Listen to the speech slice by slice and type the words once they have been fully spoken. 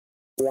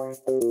You are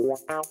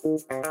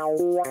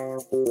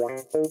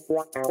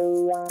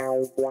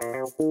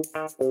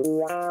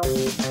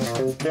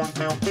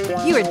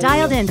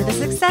dialed into the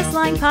Success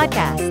Line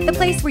Podcast, the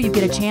place where you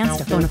get a chance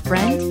to phone a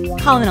friend,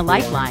 call in a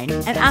lifeline,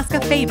 and ask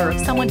a favor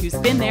of someone who's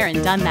been there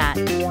and done that.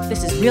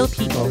 This is real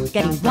people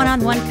getting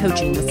one-on-one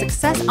coaching with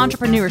Success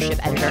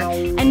Entrepreneurship Editor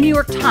and New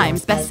York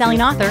Times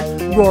bestselling author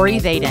Rory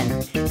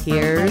Vaden.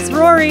 Here's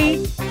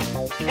Rory.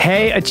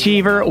 Hey,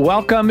 Achiever.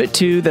 Welcome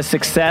to the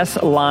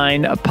Success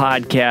Line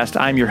Podcast.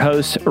 I'm your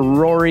host,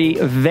 Rory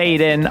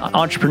Vaden,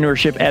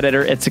 Entrepreneurship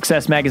Editor at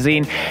Success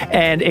Magazine,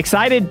 and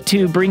excited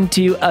to bring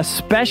to you a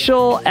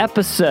special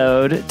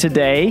episode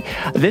today.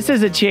 This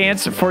is a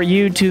chance for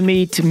you to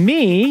meet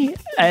me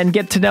and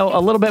get to know a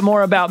little bit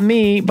more about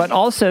me, but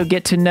also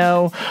get to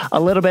know a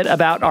little bit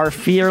about our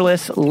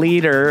fearless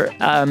leader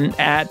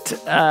at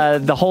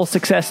the whole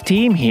success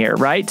team here,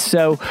 right?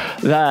 So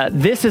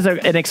this is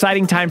an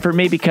exciting time for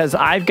me because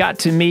I've got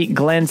to meet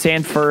Glenn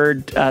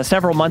Sanford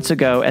several months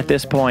ago at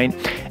this point.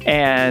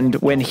 And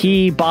when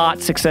he bought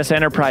Success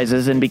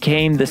Enterprises and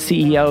became the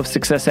CEO of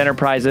Success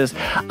Enterprises,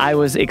 I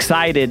was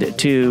excited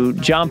to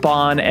jump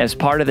on as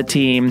part of the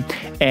team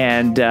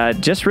and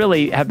just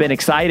really have been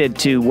excited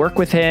to work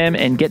with him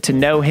and get to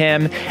know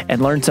him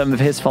and learn some of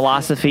his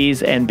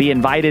philosophies and be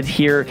invited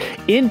here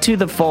into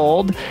the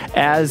fold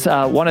as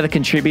one of the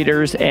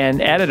contributors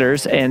and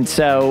editors. And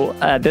so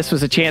this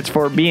was a chance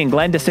for me and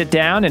Glenn to sit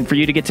down and for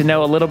you to get to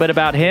know a little bit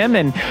about him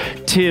and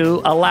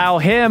to allow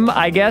him,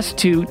 I guess,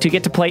 to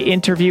get to play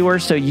interviewer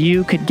so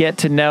you could get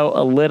to know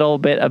a little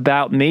bit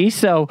about me.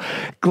 So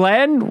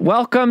Glenn,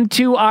 welcome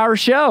to our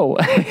show.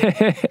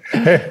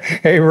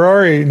 Hey,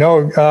 Rory.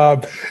 No,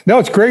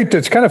 it's great.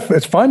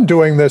 It's fun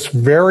doing this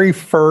very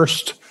first,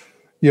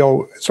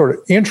 sort of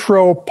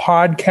intro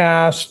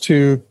podcast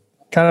to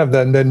kind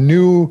of the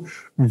new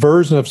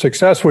version of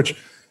success, which,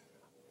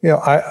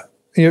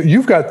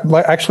 you've got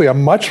actually a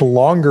much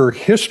longer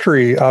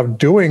history of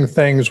doing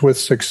things with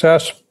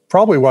success,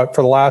 probably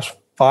for the last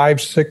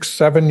 5, 6,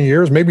 7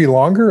 years, maybe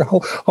longer.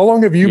 How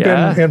long have you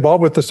been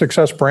involved with the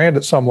Success brand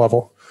at some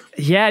level?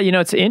 Yeah,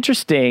 it's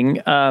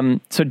interesting.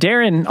 So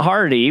Darren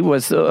Hardy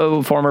was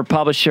a former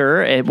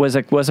publisher. It was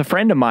a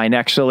friend of mine,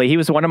 actually. He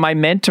was one of my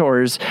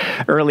mentors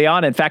early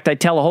on. In fact, I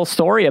tell a whole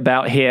story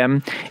about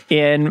him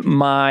in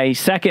my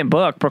second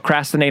book,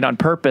 Procrastinate on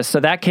Purpose. So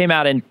that came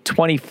out in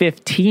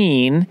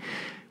 2015,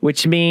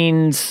 which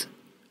means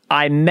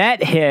I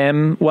met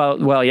him.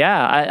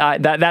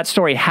 That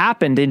story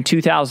happened in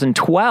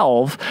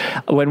 2012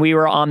 when we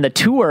were on the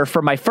tour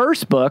for my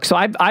first book. So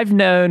I've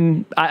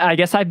known, I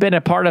guess I've been a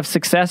part of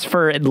Success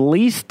for at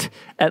least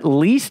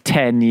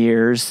 10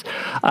 years,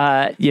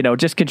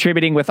 just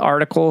contributing with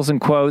articles and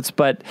quotes,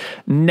 but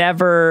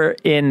never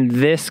in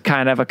this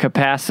kind of a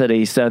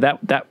capacity. So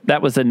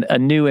that was a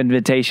new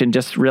invitation,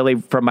 just really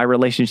from my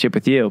relationship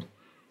with you.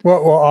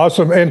 Well,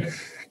 awesome. And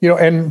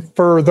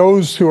for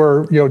those who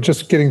are,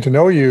 just getting to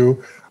know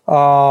you,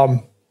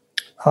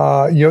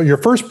 your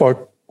first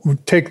book,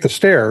 Take the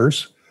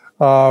Stairs,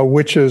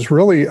 which is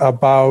really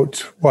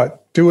about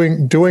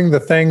doing the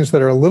things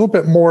that are a little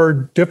bit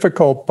more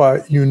difficult,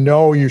 but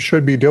you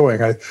should be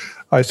doing.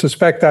 I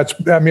suspect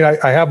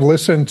I have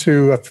listened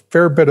to a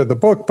fair bit of the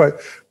book, but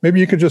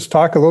maybe you could just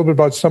talk a little bit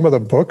about some of the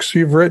books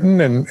you've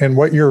written and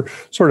what your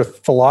sort of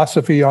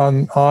philosophy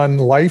on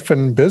life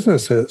and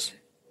business is.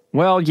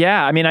 Well,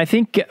 yeah. I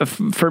think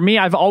for me,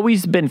 I've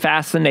always been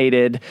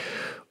fascinated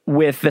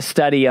with the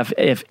study of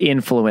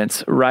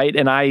influence, right?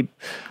 And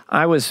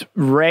I was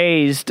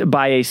raised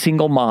by a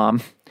single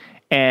mom,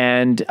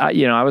 and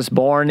I was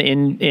born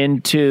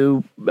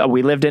into.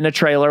 We lived in a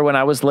trailer when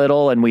I was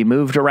little, and we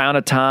moved around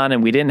a ton,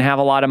 and we didn't have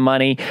a lot of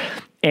money.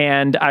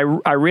 And I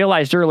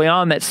realized early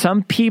on that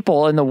some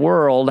people in the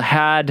world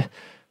had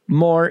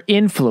more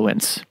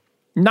influence.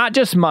 Not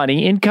just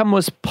money, income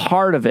was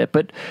part of it,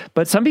 but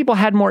some people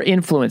had more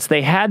influence.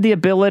 They had the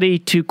ability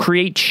to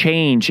create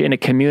change in a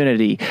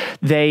community.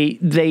 They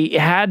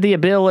had the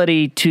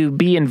ability to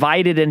be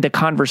invited into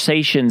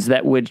conversations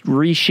that would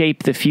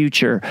reshape the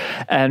future.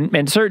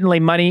 And certainly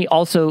money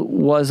also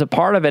was a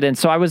part of it. And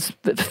so I was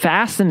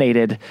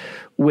fascinated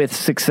with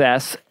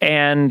success.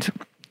 And,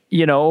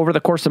 over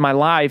the course of my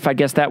life, I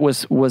guess that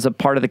was a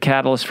part of the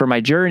catalyst for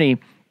my journey.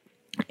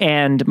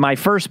 And my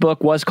first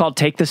book was called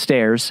Take the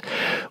Stairs,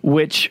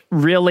 which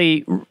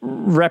really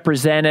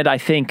represented, I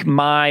think,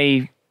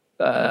 my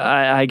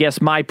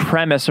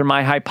premise or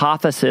my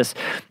hypothesis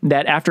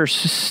that after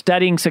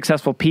studying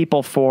successful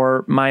people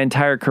for my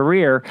entire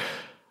career,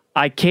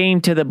 I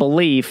came to the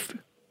belief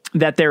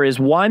that there is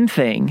one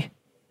thing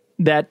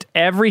that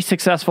every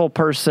successful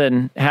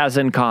person has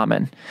in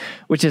common,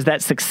 which is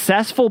that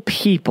successful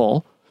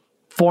people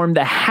form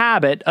the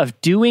habit of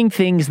doing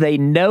things they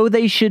know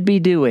they should be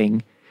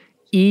doing,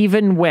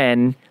 even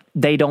when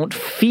they don't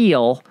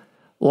feel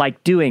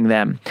like doing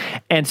them.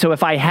 And so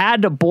if I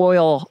had to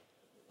boil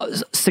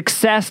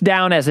success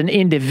down as an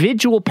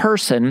individual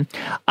person,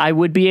 I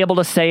would be able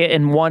to say it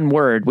in one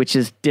word, which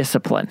is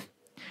discipline.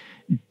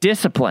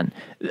 Discipline.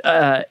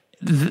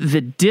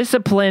 the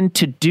discipline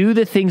to do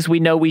the things we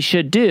know we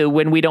should do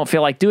when we don't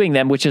feel like doing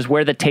them, which is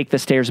where the take the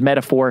stairs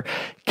metaphor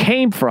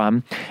came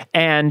from.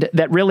 And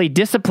that really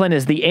discipline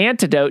is the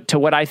antidote to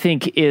what I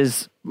think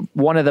is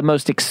one of the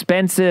most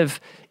expensive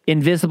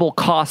invisible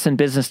costs in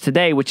business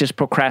today, which is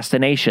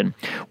procrastination.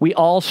 We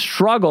all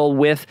struggle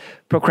with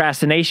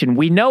procrastination.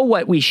 We know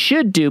what we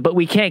should do, but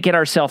we can't get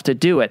ourselves to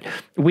do it.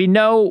 We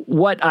know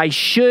what I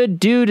should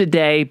do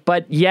today,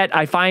 but yet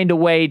I find a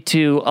way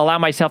to allow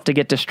myself to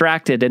get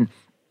distracted. And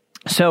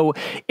so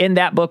in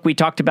that book, we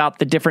talked about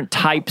the different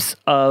types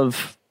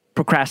of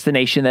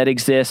procrastination that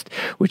exist,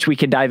 which we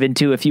can dive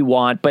into if you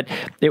want. But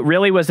it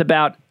really was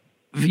about,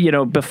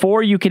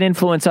 before you can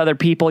influence other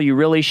people, you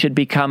really should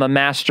become a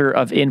master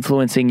of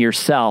influencing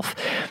yourself.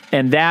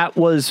 And that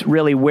was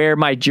really where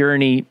my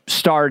journey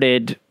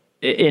started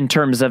in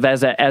terms of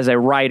as a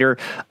writer.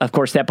 Of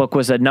course, that book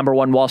was a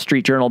 #1 Wall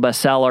Street Journal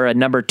bestseller, a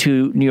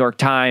 #2 New York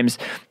Times.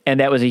 And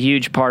that was a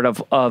huge part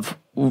of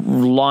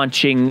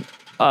launching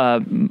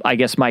I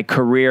guess my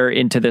career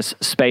into this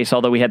space,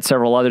 although we had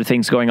several other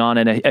things going on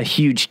and a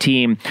huge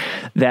team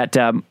that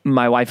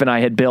my wife and I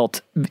had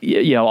built,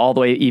 all the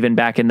way even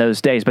back in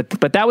those days.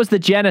 But that was the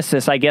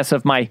genesis, I guess,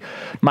 of my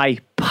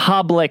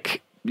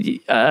public,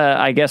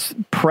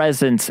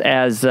 presence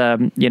as a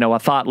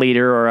thought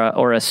leader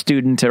or a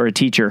student or a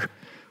teacher.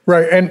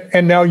 Right,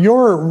 and now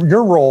your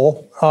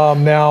role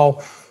now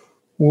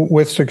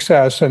with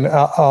success, and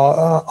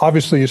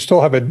obviously you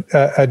still have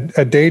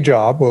a day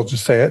job. We'll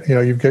just say it.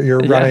 You're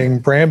running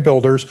brand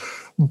builders,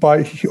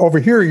 but over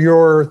here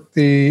you're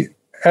the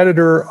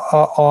editor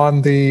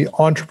on the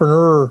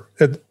entrepreneur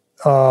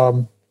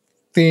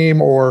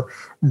theme or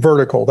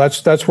vertical.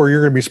 That's where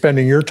you're going to be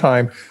spending your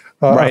time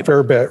a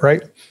fair bit,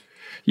 right?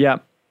 Yeah.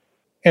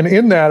 And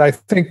in that, I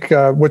think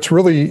what's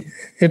really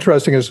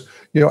interesting is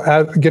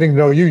getting to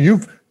know you.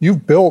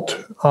 You've built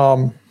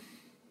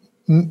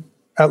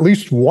at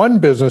least one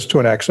business to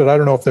an exit. I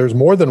don't know if there's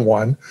more than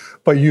one,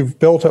 but you've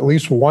built at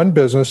least one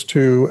business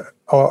to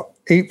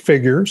 8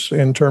 figures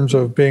in terms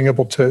of being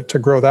able to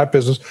grow that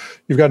business.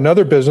 You've got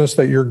another business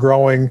that you're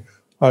growing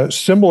a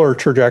similar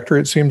trajectory.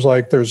 It seems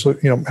like there's,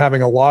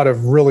 having a lot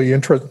of really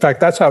interest. In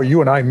fact, that's how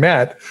you and I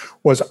met,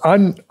 was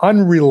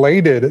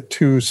unrelated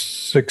to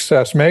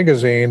Success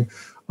Magazine.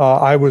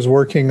 I was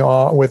working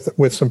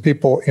with some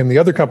people in the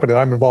other company that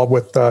I'm involved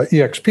with,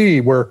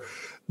 EXP, where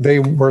they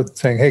were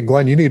saying, "Hey,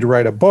 Glenn, you need to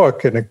write a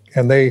book," and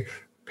they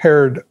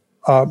paired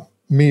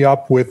me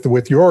up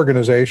with your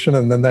organization,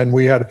 and then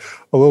we had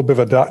a little bit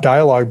of a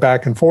dialogue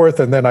back and forth.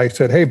 And then I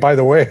said, "Hey, by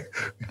the way,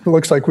 it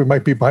looks like we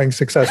might be buying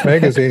Success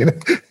Magazine."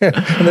 And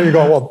then you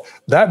go, "Well,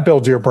 that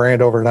builds your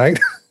brand overnight."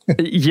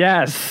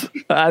 Yes,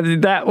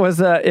 that was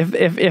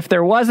if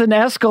there was an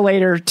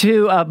escalator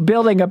to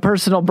building a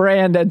personal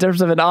brand in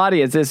terms of an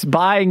audience, it's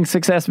buying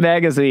Success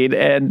Magazine.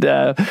 And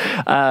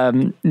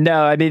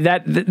no, I mean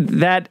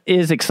that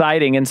is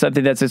exciting and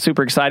something that's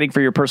super exciting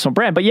for your personal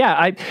brand. But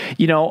yeah,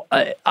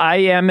 I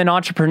am an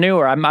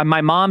entrepreneur.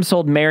 My mom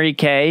sold Mary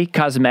Kay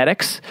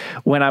cosmetics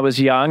when I was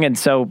young, and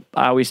so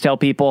I always tell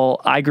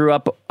people I grew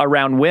up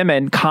around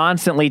women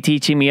constantly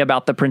teaching me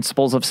about the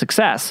principles of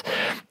success.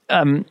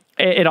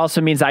 It also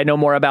means I know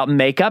more about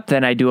makeup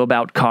than I do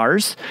about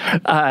cars,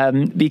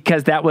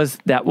 because that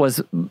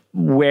was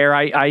where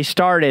I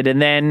started.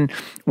 And then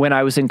when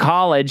I was in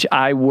college,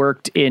 I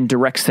worked in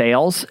direct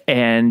sales,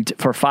 and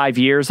for 5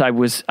 years I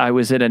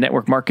was in a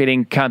network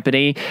marketing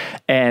company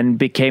and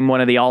became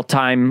one of the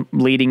all-time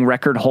leading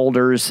record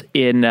holders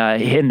in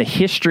the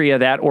history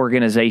of that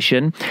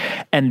organization,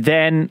 and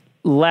then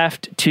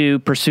left to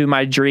pursue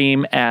my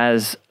dream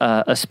as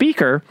a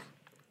speaker.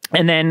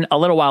 And then a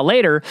little while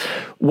later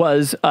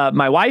was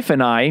my wife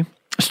and I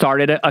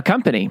started a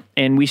company,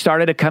 and we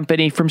started a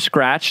company from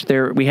scratch.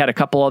 We had a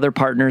couple other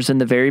partners in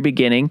the very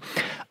beginning.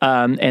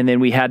 And then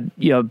we had,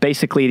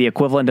 basically the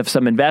equivalent of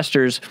some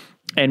investors,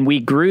 and we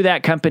grew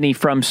that company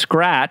from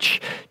scratch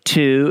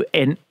to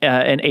an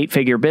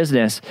 8-figure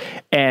business.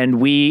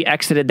 And we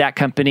exited that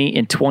company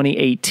in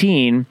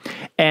 2018.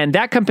 And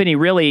that company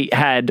really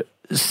had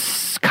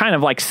kind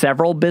of like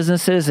several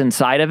businesses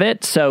inside of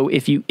it. So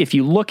if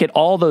you look at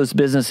all those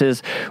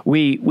businesses,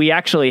 we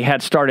actually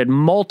had started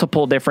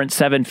multiple different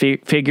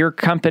 7-figure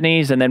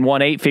companies and then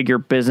one 8-figure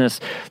business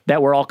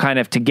that were all kind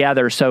of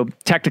together. So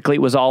technically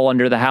it was all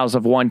under the house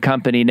of one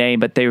company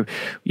name, but they,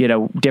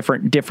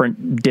 different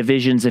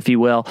divisions, if you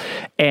will.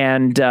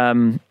 And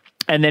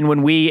then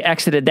when we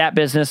exited that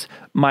business,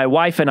 my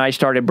wife and I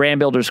started Brand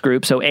Builders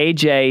Group. So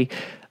AJ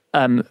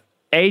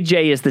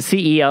is the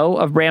CEO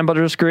of Brand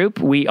Builders Group.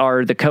 We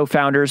are the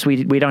co-founders.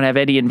 We don't have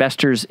any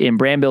investors in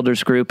Brand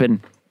Builders Group. And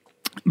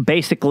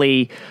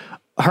basically,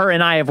 her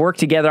and I have worked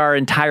together our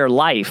entire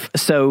life.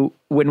 So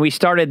when we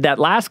started that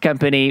last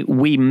company,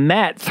 we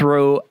met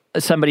through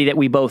somebody that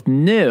we both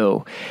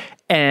knew.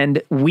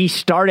 And we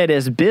started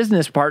as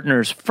business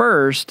partners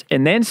first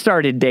and then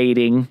started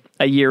dating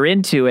a year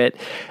into it,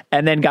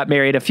 and then got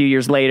married a few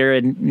years later.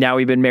 And now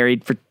we've been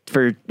married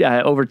for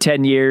over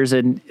 10 years.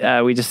 And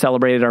we just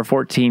celebrated our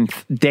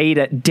 14th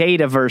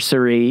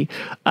date-versary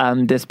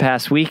this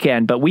past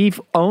weekend. But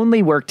we've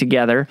only worked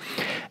together.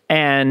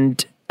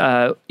 And,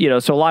 so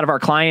a lot of our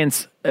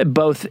clients,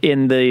 both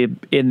in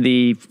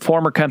the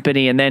former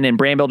company and then in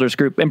Brand Builders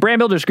Group. And Brand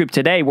Builders Group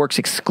today works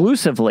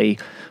exclusively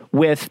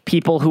with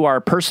people who are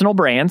personal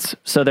brands.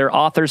 So they're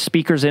authors,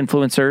 speakers,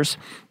 influencers,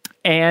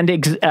 and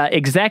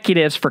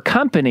executives for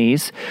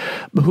companies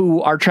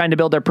who are trying to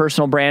build their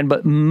personal brand.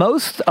 But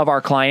most of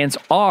our clients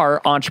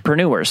are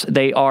entrepreneurs.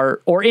 Or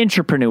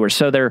intrapreneurs.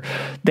 So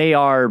they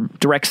are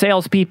direct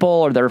salespeople,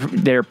 or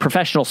they're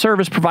professional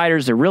service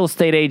providers, they're real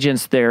estate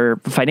agents, they're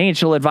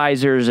financial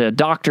advisors,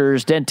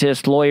 doctors,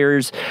 dentists,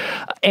 lawyers,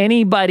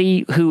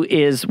 anybody who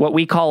is what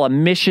we call a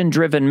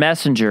mission-driven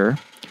messenger,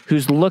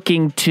 who's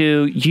looking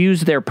to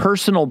use their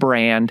personal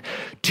brand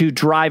to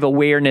drive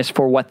awareness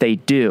for what they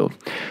do.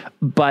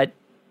 But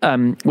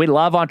we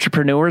love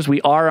entrepreneurs. We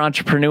are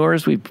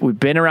entrepreneurs. We've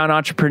been around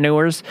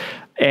entrepreneurs.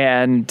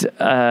 And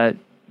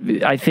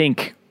I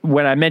think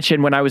when I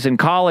mentioned when I was in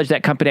college,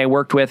 that company I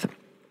worked with,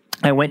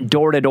 I went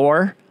door to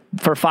door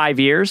for 5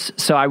 years.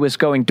 So I was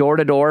going door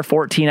to door,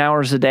 14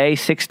 hours a day,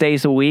 6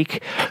 days a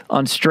week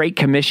on straight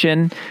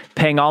commission,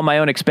 paying all my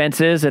own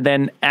expenses. And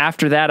then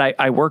after that,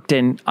 I worked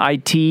in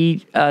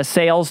IT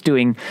sales,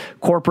 doing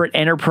corporate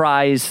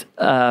enterprise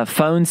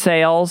phone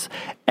sales.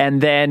 And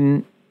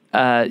then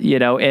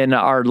in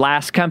our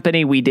last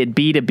company, we did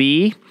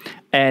B2B,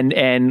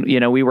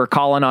 and we were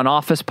calling on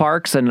office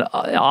parks and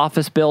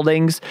office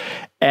buildings.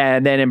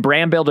 And then in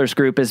Brand Builders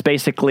Group is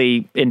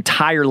basically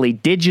entirely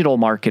digital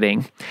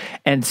marketing.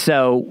 And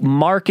so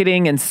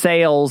marketing and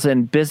sales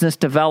and business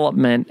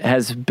development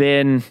has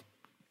been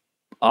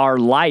our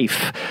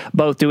life,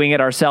 both doing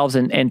it ourselves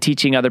and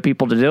teaching other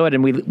people to do it.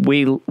 And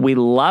we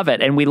love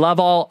it. And we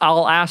love all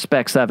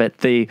aspects of it.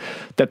 The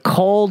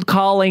cold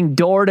calling,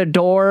 door to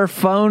door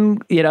phone,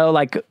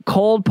 like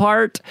cold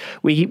part,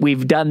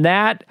 we've done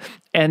that.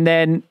 And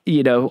then,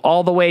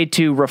 all the way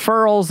to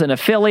referrals and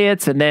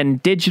affiliates, and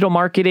then digital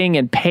marketing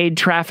and paid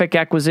traffic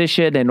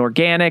acquisition and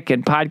organic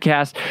and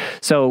podcast.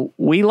 So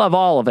we love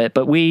all of it,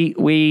 but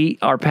we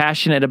are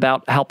passionate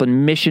about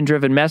helping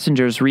mission-driven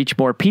messengers reach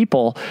more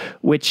people,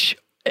 which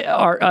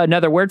are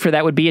another word for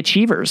that would be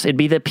achievers. It'd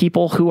be the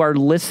people who are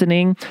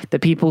listening, the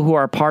people who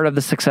are part of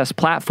the Success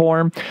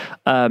platform.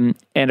 And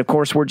of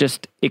course, we're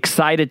just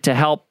excited to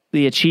help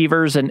the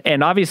achievers.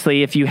 And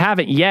obviously, if you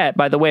haven't yet,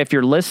 by the way, if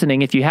you're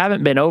listening, if you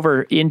haven't been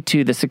over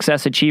into the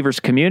Success Achievers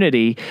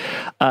community,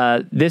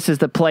 this is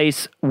the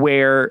place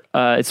where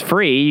it's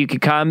free. You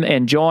could come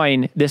and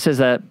join. This is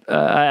I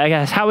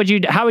guess, how would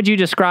you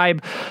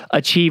describe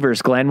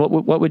Achievers, Glenn?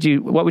 How would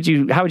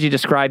you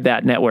describe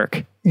that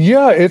network?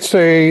 Yeah, it's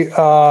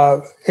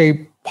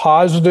a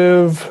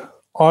positive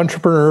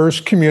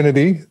entrepreneurs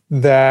community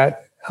that,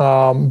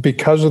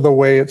 because of the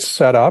way it's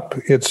set up,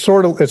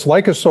 it's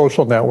like a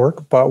social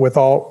network, but with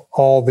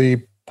all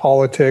the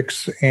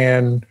politics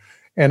and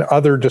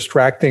other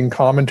distracting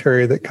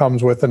commentary that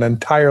comes with an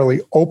entirely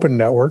open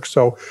network.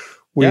 So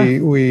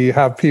we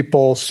have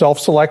people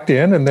self-select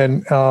in, and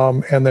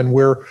then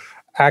we're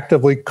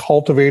actively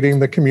cultivating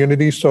the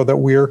community so that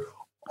we're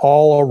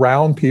all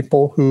around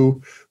people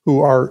who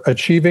are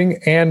achieving,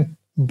 and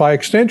by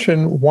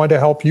extension want to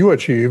help you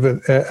achieve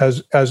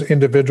as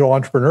individual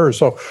entrepreneurs.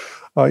 So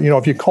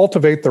if you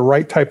cultivate the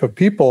right type of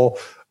people,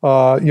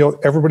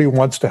 everybody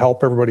wants to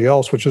help everybody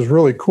else, which is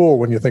really cool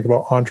when you think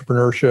about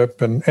entrepreneurship.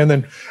 And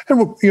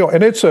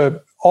it's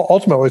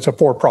ultimately it's a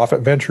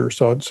for-profit venture.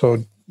 So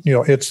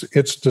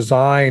it's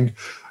designed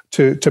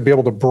to be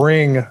able to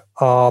bring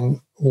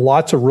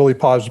lots of really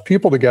positive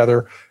people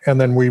together. And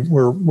then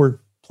we're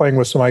playing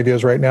with some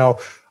ideas right now.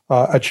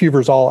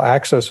 Achievers All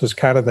Access is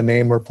kind of the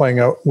name we're playing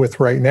out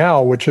with right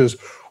now, which is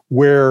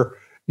where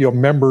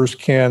members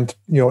can,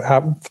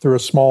 have through a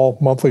small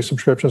monthly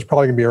subscription. It's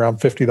probably going to be around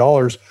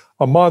 $50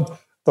 a month.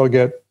 They'll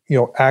get,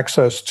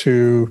 access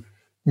to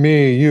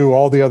me, you,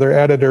 all the other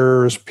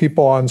editors,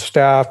 people on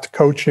staff,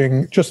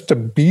 coaching, just to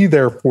be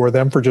there for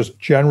them for just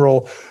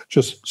general,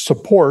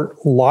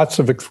 support, lots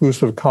of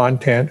exclusive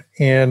content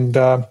and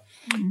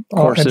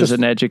courses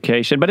and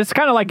education. But it's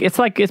kind of like,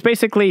 it's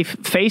basically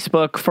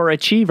Facebook for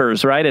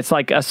achievers, right? It's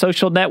like a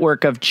social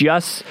network of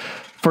just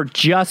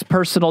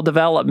personal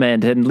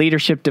development and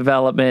leadership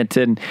development.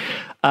 And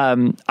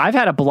I've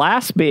had a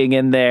blast being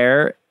in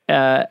there.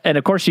 And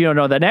of course, the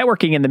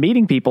networking and the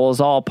meeting people is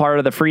all part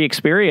of the free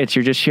experience.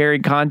 You're just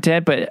sharing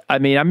content. But I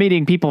mean, I'm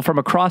meeting people from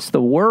across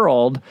the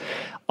world,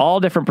 all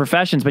different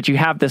professions, but you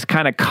have this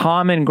kind of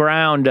common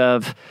ground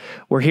of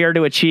we're here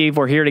to achieve,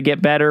 we're here to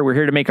get better, we're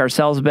here to make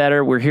ourselves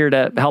better, we're here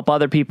to help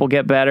other people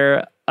get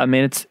better. I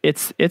mean,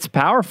 it's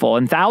powerful,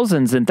 and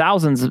thousands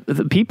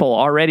of people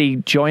already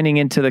joining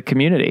into the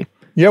community.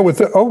 Yeah,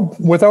 without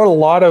a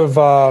lot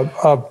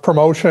of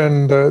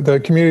promotion,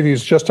 the community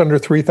is just under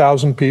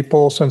 3,000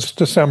 people since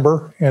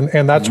December,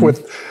 and that's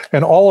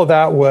and all of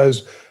that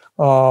was,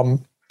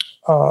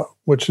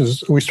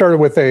 we started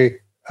with an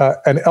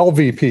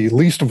LVP,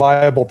 least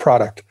viable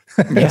product,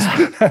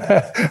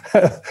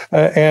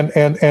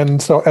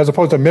 and so as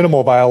opposed to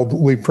minimal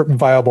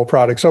viable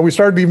product. So we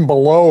started even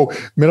below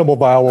minimal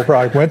viable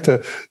product,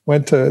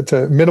 went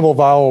to minimal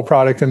viable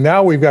product, and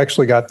now we've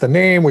actually got the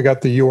name, we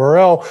got the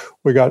URL,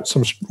 we got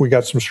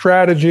some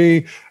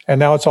strategy, and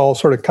now it's all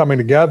sort of coming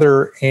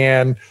together.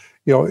 And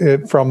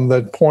from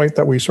the point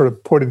that we sort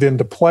of put it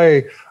into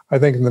play, I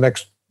think in the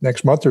next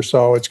month or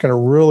so, it's going to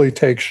really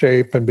take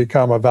shape and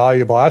become a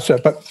valuable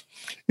asset. But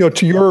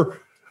to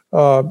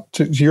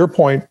your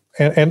point,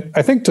 and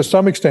I think to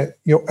some extent,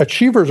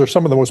 achievers are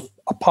some of the most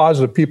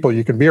positive people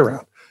you can be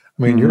around.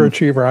 I mean, you're an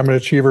achiever, I'm an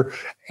achiever,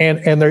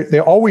 and they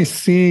always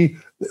see,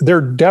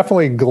 they're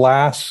definitely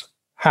glass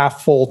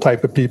half full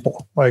type of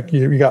people. Like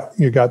you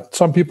got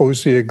some people who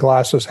see a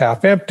glass as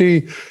half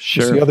empty.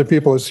 Sure. You see other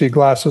people who see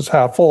glasses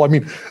half full. I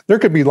mean, there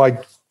could be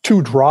like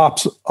 2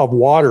 drops of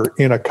water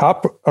in a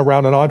cup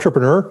around an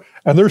entrepreneur,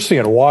 and they're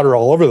seeing water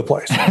all over the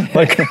place.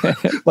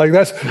 like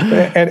that's,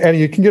 and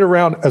you can get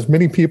around as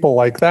many people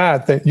like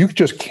that you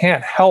just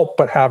can't help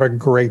but have a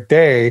great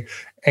day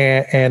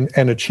and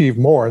achieve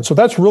more. And so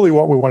that's really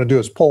what we want to do,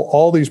 is pull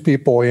all these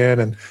people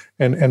in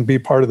and be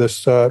part of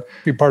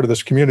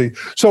this community.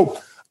 So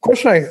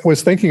question I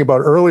was thinking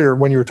about earlier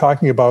when you were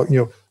talking about,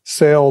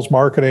 sales,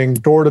 marketing,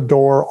 door to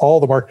door, all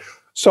the market.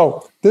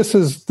 So this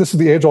is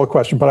the age-old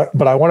question,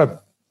 but I want to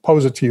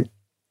pose it to you.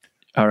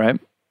 All right.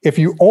 If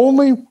you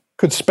only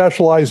could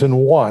specialize in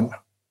one,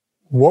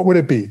 what would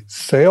it be?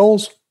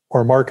 Sales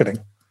or marketing?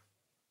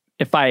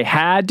 If I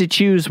had to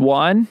choose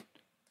one?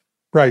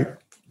 Right.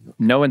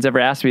 No one's ever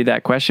asked me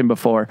that question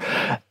before.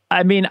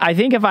 I mean, I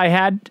think if I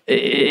had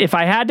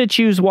to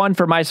choose one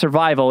for my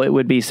survival, it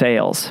would be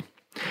sales.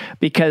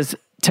 Because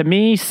to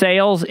me,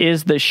 sales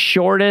is the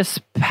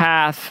shortest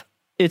path.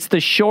 It's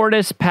the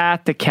shortest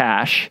path to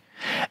cash.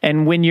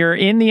 And when you're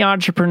in the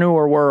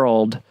entrepreneur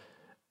world,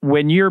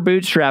 when you're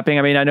bootstrapping,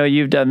 I mean, I know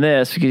you've done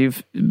this because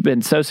you've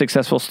been so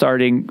successful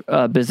starting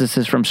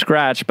businesses from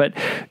scratch, but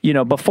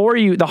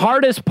the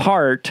hardest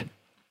part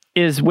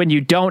is when you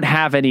don't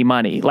have any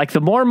money. Like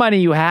the more money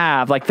you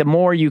have, like the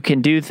more you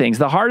can do things.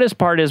 The hardest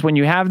part is when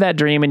you have that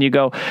dream and you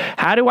go,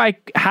 how do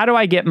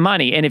I get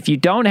money? And if you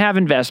don't have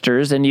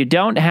investors and you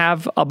don't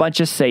have a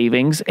bunch of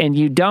savings and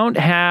you don't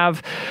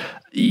have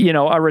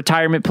a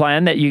retirement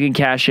plan that you can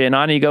cash in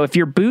on, and you go, if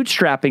you're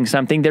bootstrapping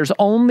something, there's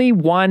only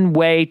one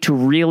way to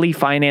really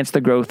finance the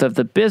growth of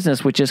the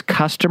business, which is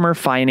customer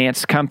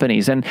finance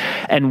companies.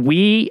 And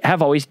we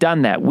have always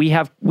done that. We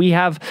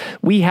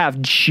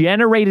have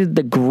generated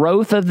the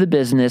growth of the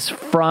business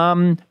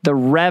from the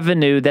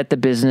revenue that the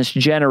business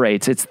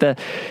generates.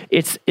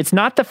 It's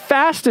not the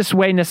fastest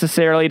way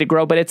necessarily to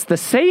grow, but it's the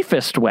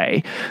safest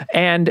way.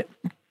 And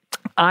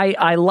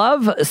I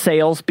love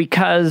sales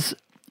because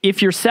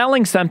if you're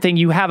selling something,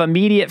 you have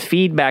immediate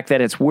feedback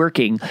that it's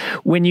working.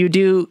 When you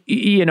do,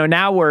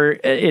 now we're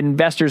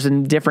investors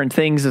in different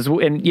things.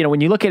 And, when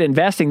you look at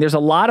investing, there's a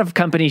lot of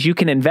companies you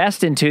can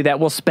invest into that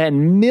will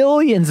spend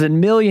millions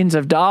and millions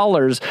of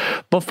dollars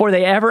before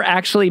they ever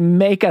actually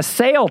make a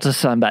sale to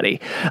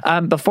somebody,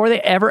 before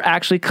they ever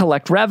actually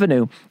collect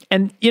revenue.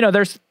 And,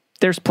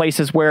 there's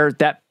places where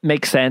that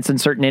makes sense in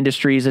certain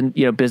industries and,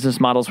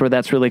 business models where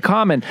that's really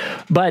common.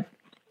 But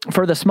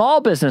for the small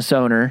business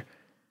owner,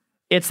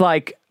 it's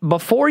like,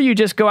 before you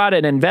just go out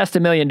and invest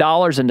 $1 million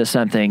into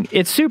something,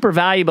 it's super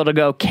valuable to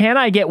go, can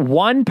I get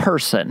one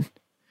person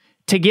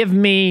to give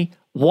me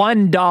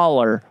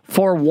 $1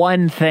 for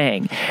one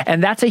thing?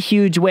 And that's a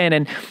huge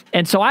win.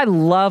 And so I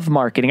love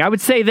marketing. I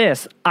would say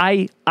this,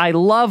 I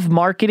love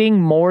marketing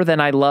more than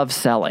I love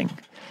selling.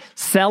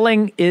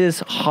 Selling is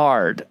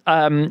hard,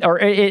 or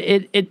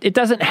it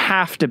doesn't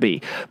have to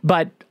be.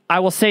 But I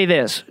will say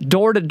this,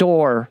 door to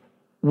door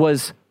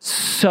was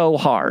so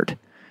hard.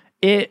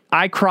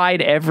 I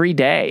cried every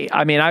day.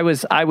 I mean, I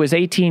was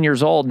 18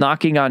 years old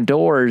knocking on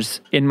doors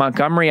in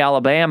Montgomery,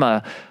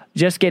 Alabama,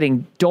 just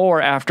getting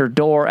door after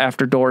door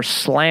after door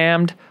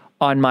slammed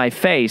on my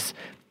face.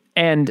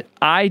 And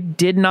I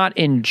did not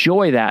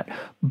enjoy that.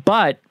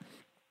 But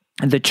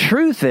the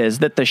truth is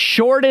that the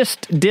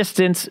shortest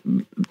distance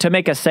to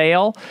make a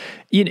sale,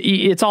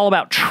 it's all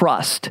about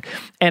trust.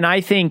 And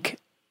I think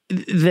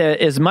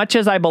as much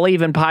as I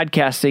believe in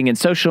podcasting and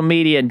social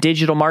media and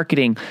digital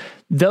marketing,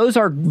 those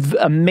are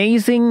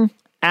amazing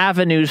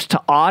avenues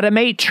to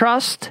automate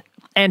trust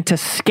and to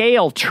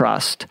scale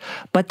trust,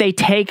 but they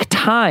take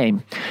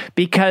time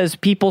because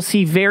people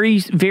see very,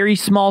 very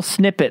small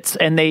snippets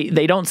and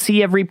they don't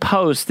see every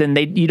post and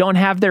you don't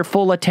have their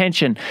full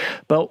attention.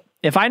 But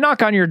if I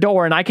knock on your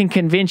door and I can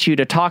convince you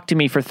to talk to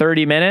me for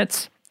 30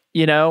 minutes,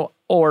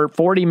 or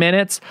 40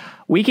 minutes,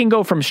 we can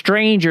go from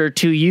stranger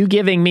to you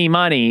giving me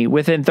money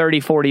within 30,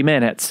 40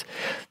 minutes.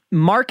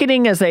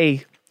 Marketing is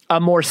a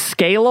more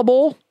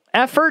scalable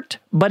effort,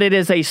 but it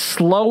is a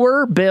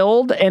slower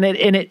build, and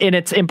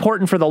it's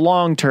important for the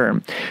long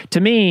term. To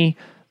me,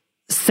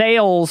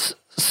 sales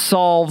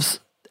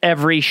solves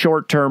every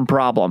short-term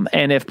problem.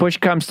 And if push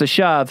comes to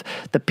shove,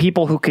 the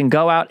people who can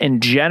go out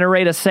and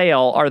generate a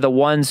sale are the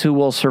ones who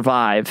will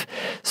survive.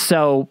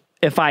 So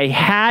if I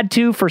had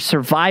to for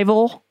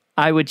survival,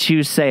 I would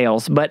choose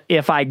sales. But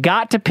if I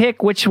got to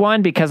pick which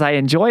one because I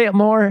enjoy it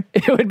more,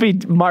 it would be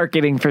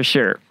marketing for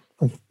sure.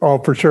 Oh,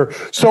 for sure.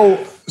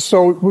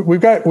 So we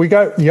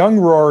got young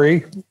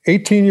Rory,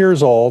 18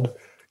 years old.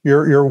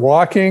 You're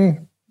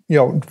walking,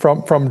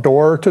 from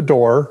door to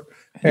door,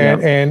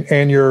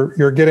 and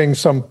you're getting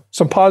some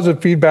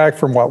positive feedback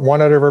from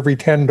one out of every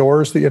 10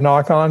 doors that you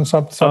knock on,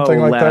 something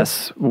like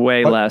that.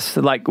 Way less.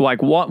 Like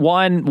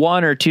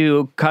one or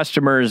two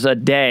customers a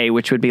day,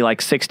 which would be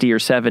like 60 or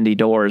 70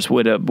 doors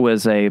would have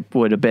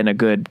been a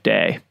good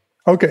day.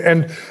 Okay,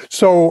 and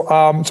so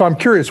I'm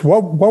curious,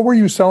 what were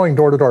you selling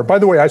door to door? By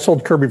the way, I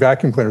sold Kirby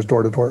vacuum cleaners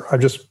door to door. I'm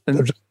just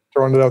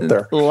throwing it out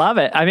there. Love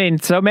it. I mean,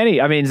 so many.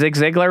 I mean, Zig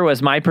Ziglar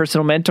was my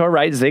personal mentor,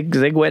 right? Zig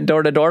went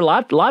door to door.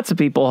 Lots of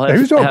people have. He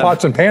was doing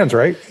pots and pans,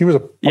 right? He was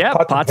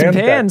pots and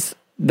pans. Guy.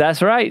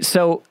 That's right.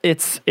 So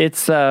it's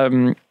I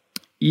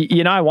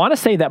want to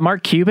say that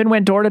Mark Cuban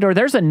went door to door.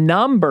 There's a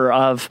number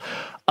of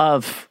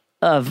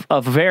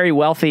very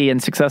wealthy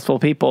and successful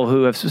people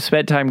who have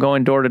spent time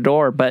going door to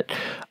door. But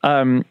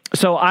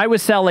so I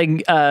was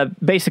selling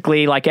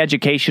basically like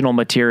educational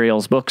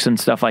materials, books and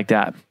stuff like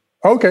that.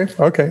 Okay.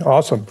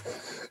 Awesome.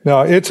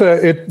 Now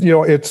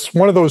it's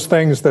one of those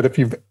things that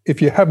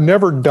if you have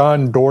never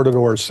done door to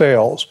door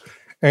sales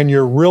and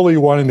you're really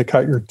wanting to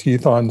cut your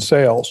teeth on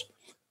sales,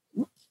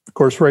 of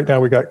course, right now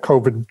we got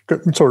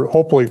COVID sort of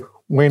hopefully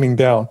waning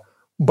down.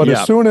 But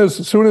as soon as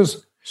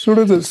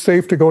it's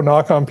safe to go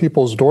knock on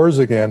people's doors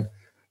again,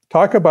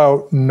 talk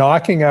about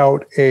knocking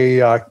out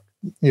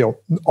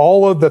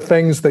all of the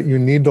things that you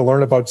need to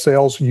learn about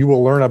sales. You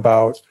will learn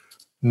about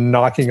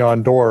knocking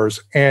on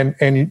doors, and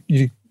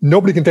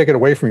nobody can take it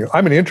away from you.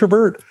 I'm an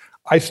introvert.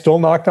 I still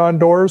knocked on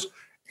doors,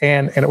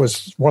 and it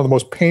was one of the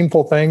most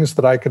painful things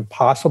that I could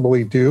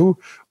possibly do.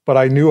 But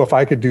I knew if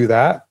I could do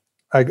that,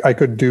 I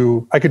could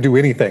do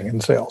anything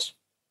in sales.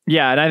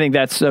 Yeah, and I think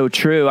that's so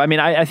true. I mean,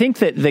 I think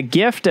that the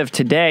gift of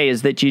today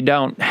is that you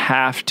don't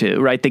have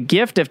to, right? The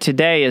gift of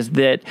today is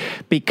that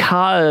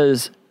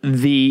because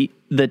the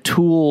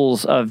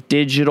tools of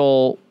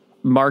digital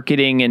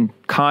marketing and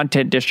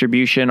content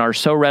distribution are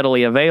so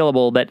readily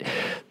available that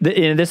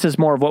this is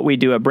more of what we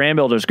do at Brand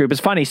Builders Group. It's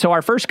funny. So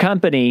our first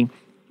company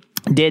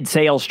did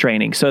sales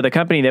training. So the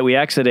company that we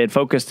exited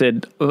focused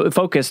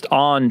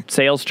on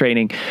sales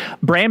training.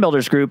 Brand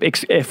Builders Group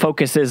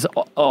focuses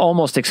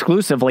almost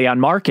exclusively on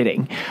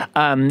marketing.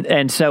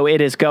 And so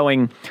it is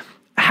going,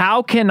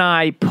 how can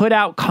I put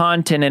out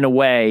content in a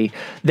way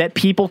that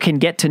people can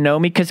get to know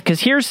me?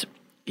 Because here's,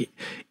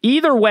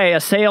 either way,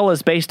 a sale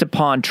is based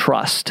upon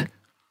trust,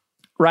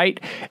 right?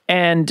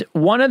 And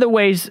one of the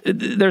ways,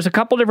 there's a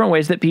couple different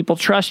ways that people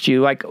trust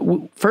you. Like,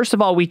 first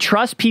of all, we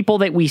trust people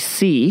that we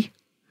see,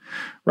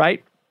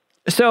 right?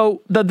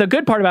 So the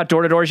good part about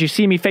door-to-door is you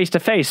see me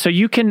face-to-face. So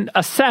you can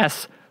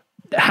assess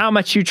how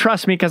much you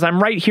trust me because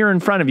I'm right here in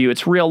front of you.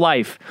 It's real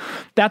life.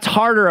 That's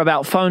harder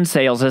about phone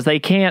sales as they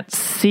can't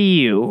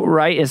see you,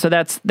 right? And so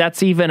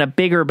that's even a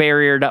bigger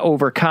barrier to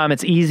overcome.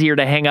 It's easier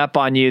to hang up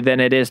on you than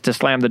it is to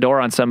slam the door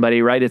on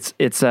somebody, right?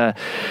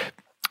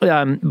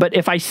 But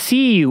if I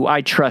see you,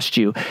 I trust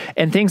you.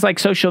 And things like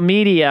social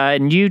media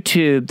and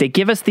YouTube, they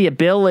give us the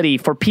ability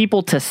for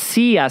people to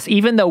see us,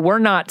 even though we're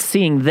not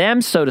seeing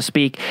them, so to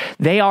speak,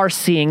 they are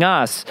seeing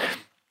us.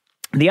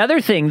 The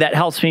other thing that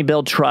helps me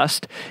build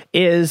trust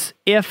is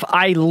if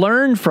I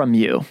learn from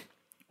you,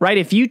 right?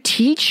 If you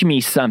teach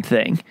me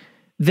something,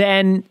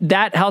 then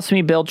that helps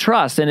me build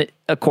trust. And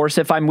of course,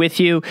 if I'm with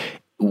you,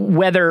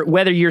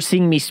 whether you're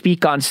seeing me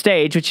speak on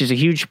stage, which is a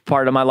huge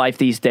part of my life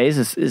these days,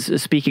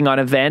 is speaking on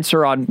events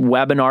or on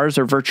webinars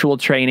or virtual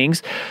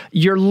trainings,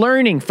 you're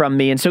learning from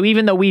me. And so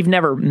even though we've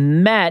never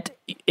met,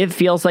 it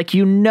feels like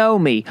you know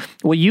me.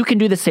 Well, you can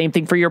do the same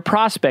thing for your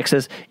prospects.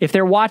 As if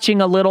they're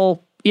watching a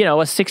little, a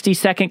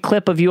 60-second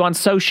clip of you on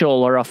social,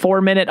 or a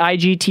 4-minute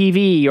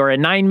IGTV, or a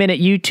 9-minute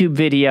YouTube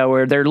video,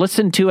 or they're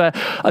listening to a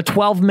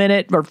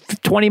 12-minute or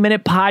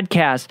 20-minute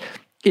podcast.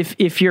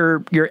 If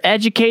you're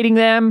educating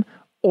them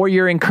or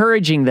you're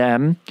encouraging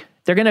them,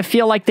 they're going to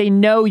feel like they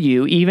know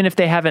you, even if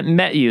they haven't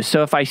met you.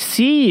 So if I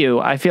see you,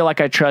 I feel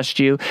like I trust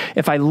you.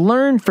 If I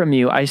learn from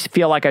you, I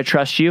feel like I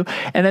trust you.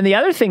 And then the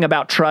other thing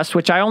about trust,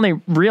 which I only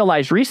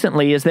realized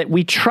recently, is that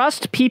we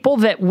trust people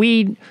that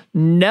we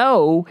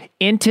know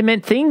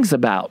intimate things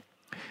about.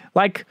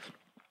 Like,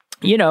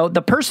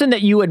 the person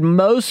that you would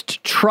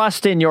most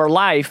trust in your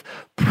life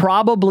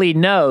probably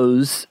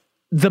knows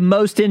the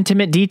most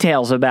intimate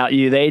details about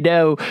you. They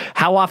know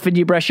how often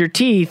you brush your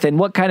teeth, and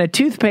what kind of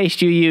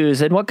toothpaste you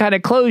use, and what kind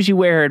of clothes you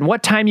wear, and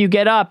what time you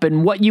get up,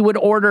 and what you would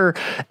order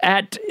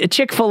at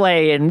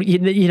Chick-fil-A, and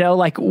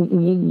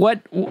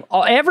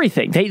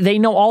everything. They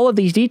know all of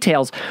these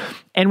details.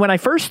 And when I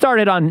first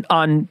started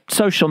on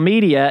social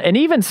media, and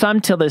even some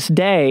till this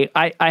day,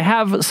 I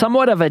have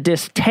somewhat of a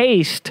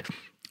distaste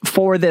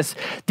for the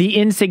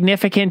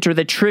insignificant or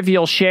the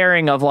trivial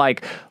sharing of,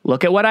 like,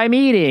 look at what I'm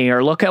eating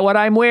or look at what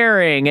I'm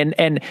wearing.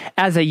 And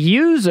as a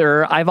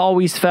user, I've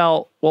always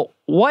felt, well,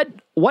 what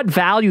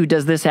value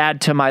does this add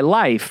to my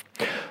life?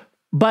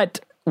 But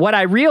what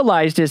I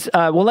realized is,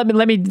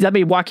 let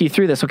me walk you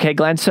through this. Okay,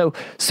 Glenn. So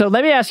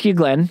let me ask you,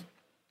 Glenn,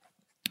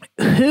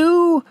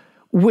 who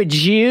would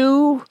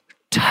you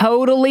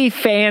totally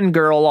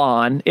fangirl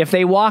on if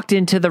they walked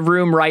into the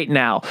room right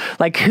now?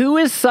 Like, who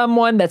is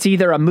someone that's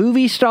either a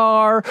movie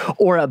star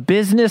or a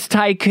business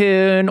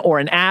tycoon or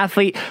an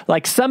athlete,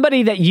 like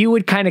somebody that you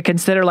would kind of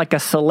consider like a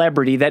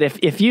celebrity, that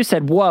if you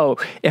said, whoa,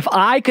 if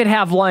I could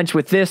have lunch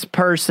with this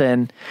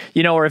person,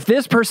 you know, or if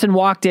this person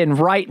walked in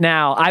right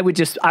now, I would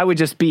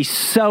just be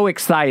so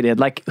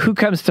excited. Like, who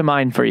comes to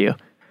mind for you?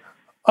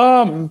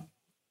 I'm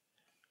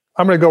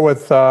going to go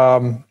with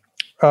Dwayne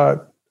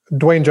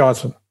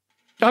Johnson.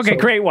 Okay,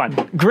 great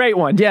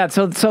one. Yeah,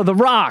 so The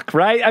Rock,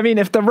 right? I mean,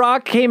 if The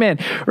Rock came in,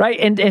 right?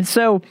 And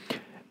so,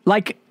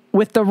 like,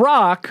 with The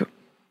Rock,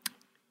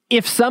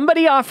 if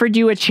somebody offered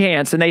you a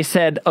chance and they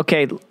said,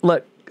 okay,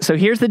 look, so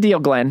here's the deal,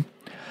 Glenn.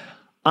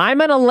 I'm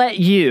going to let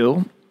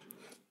you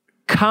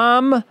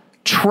come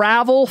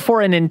travel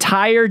for an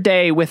entire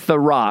day with The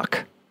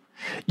Rock.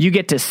 You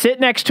get to sit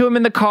next to him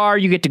in the car.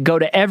 You get to go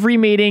to every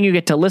meeting. You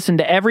get to listen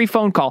to every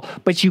phone call,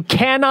 but you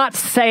cannot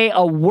say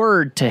a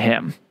word to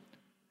him.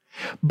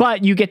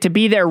 But you get to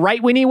be there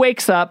right when he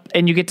wakes up,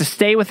 and you get to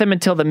stay with him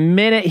until the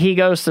minute he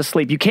goes to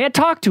sleep. You can't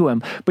talk to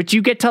him, but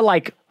you get to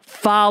like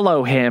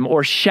follow him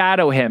or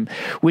shadow him.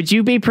 Would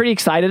you be pretty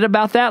excited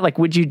about that? Like,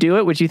 would you do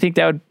it? Would you think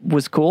that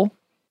was cool?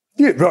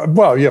 Yeah,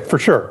 well, yeah, for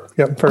sure.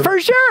 Yeah, for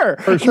sure.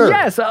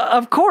 Yes,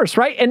 of course,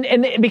 right?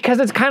 And because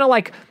it's kind of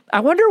like, I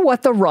wonder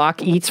what The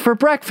Rock eats for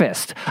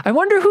breakfast. I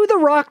wonder who The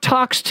Rock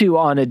talks to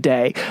on a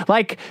day.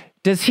 Like,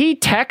 does he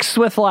text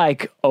with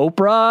like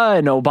Oprah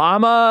and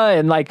Obama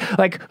and like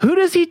who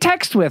does he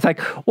text with?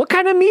 Like, what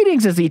kind of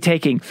meetings is he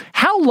taking?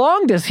 How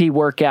long does he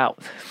work out?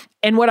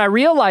 And what I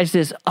realized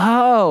is,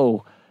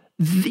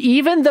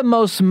 even the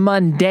most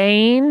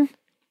mundane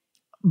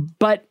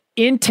but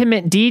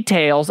intimate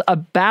details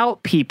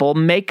about people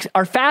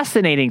are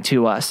fascinating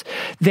to us.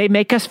 They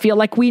make us feel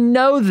like we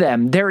know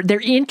them. They're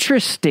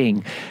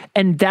interesting.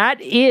 And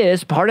that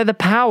is part of the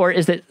power,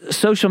 is that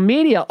social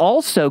media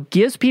also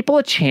gives people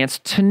a chance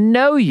to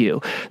know you.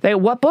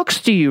 What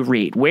books do you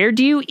read? Where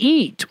do you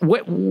eat?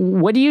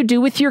 What do you do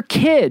with your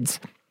kids?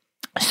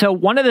 So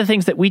one of the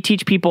things that we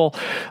teach people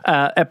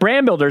at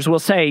Brand Builders, we'll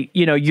say,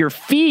 you know, your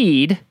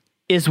feed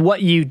is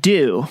what you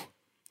do.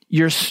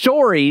 Your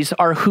stories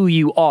are who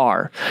you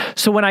are.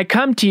 So when I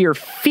come to your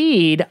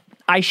feed,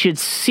 I should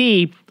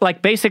see,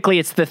 like, basically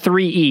it's the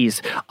 3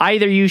 E's.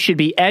 Either you should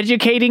be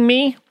educating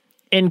me,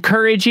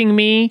 encouraging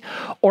me,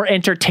 or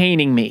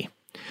entertaining me.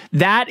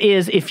 That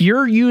is, if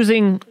you're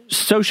using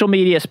social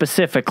media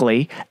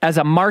specifically as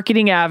a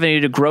marketing avenue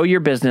to grow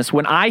your business,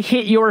 when I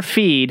hit your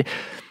feed,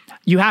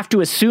 you have to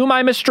assume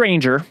I'm a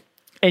stranger,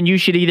 and you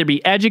should either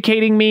be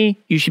educating me,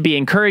 you should be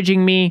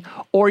encouraging me,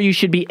 or you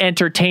should be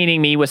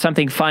entertaining me with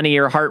something funny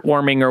or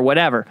heartwarming or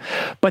whatever.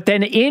 But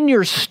then in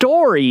your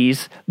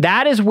stories,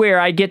 that is where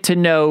I get to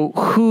know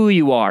who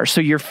you are.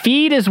 So your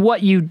feed is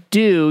what you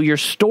do. Your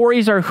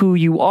stories are who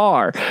you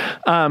are.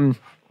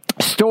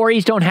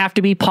 Stories don't have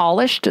to be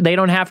polished. They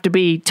don't have to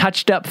be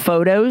touched up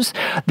photos.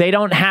 They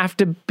don't have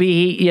to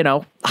be, you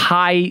know,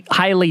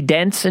 highly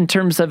dense in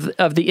terms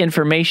of the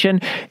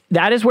information.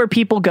 That is where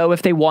people go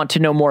if they want to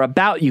know more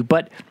about you.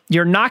 But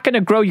you're not going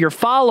to grow your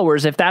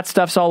followers if that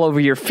stuff's all over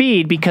your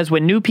feed, because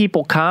when new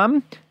people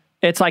come,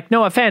 it's like,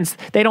 no offense,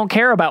 they don't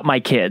care about my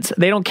kids.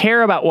 They don't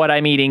care about what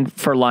I'm eating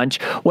for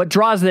lunch. What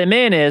draws them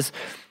in is,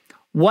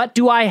 what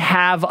do I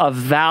have of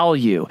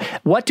value?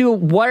 What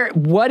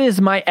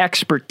is my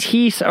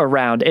expertise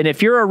around? And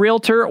if you're a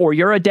realtor, or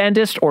you're a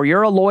dentist, or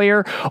you're a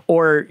lawyer,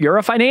 or you're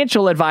a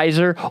financial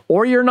advisor,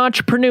 or you're an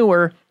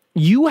entrepreneur,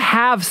 you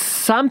have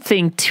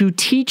something to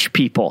teach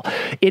people.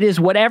 It is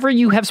whatever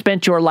you have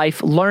spent your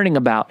life learning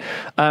about.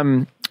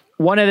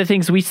 One of the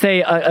things we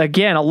say,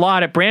 again, a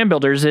lot at Brand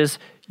Builders is,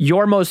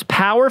 you're most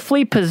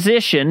powerfully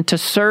positioned to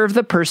serve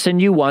the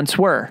person you once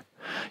were.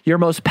 You're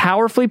most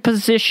powerfully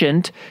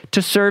positioned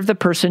to serve the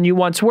person you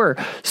once were.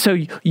 So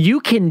you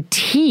can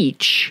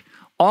teach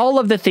all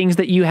of the things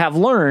that you have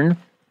learned,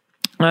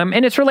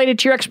 and it's related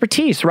to your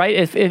expertise,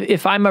 right?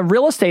 If I'm a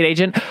real estate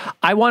agent,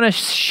 I want to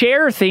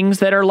share things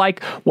that are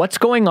like, what's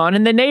going on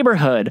in the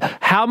neighborhood?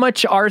 How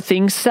much are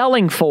things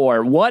selling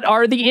for? What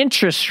are the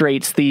interest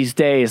rates these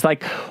days?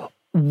 Like,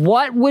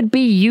 what would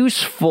be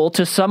useful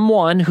to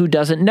someone who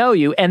doesn't know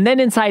you? And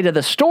then inside of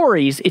the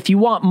stories, if you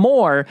want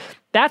more,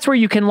 that's where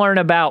you can learn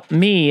about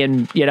me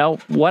and, you know,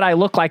 what I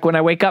look like when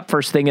I wake up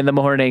first thing in the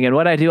morning and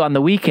what I do on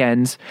the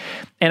weekends.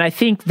 And I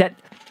think that,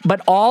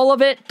 but all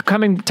of it,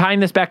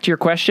 tying this back to your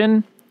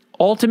question,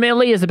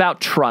 ultimately is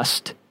about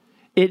trust.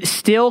 It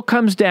still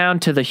comes down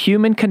to the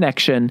human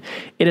connection.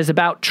 It is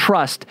about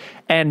trust,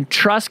 and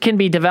trust can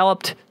be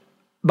developed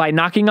by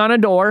knocking on a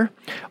door,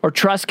 or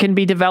trust can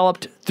be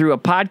developed through a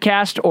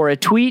podcast or a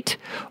tweet,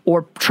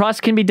 or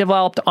trust can be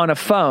developed on a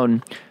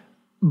phone.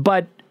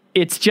 But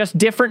it's just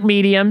different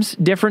mediums,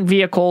 different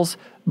vehicles,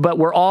 but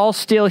we're all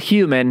still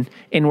human,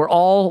 and we're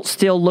all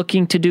still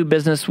looking to do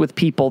business with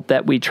people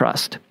that we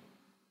trust.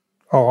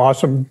 Oh,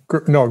 awesome.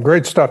 No,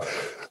 great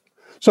stuff.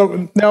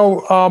 So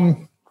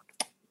now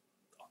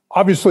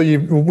obviously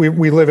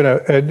we live in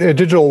a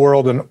digital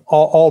world, and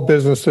all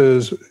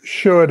businesses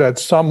should at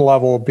some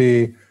level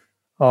be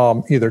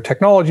either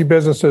technology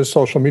businesses,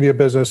 social media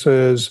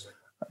businesses,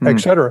 et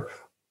cetera.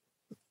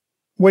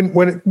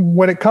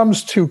 When it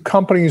comes to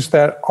companies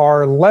that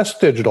are less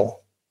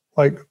digital,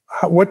 like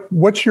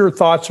what's your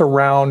thoughts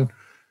around,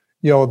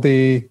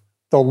 the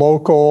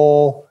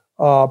local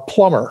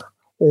plumber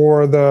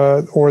or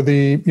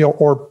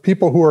or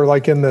people who are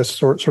like in this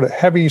sort of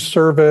heavy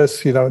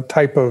service,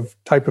 type of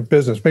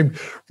business? Maybe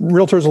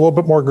realtors a little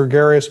bit more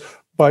gregarious,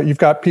 but you've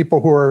got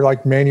people who are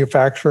like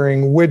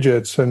manufacturing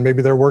widgets and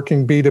maybe they're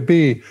working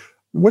B2B.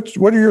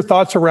 What are your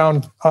thoughts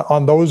around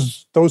on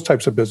those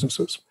types of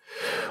businesses?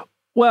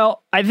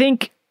 Well, I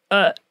think,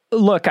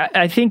 look,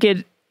 I think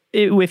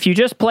if you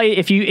just play,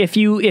 if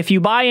you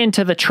buy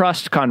into the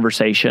trust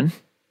conversation,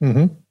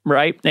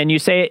 right? And you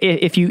say,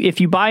 if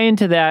you buy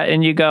into that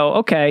and you go,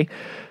 okay,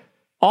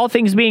 all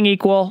things being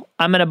equal,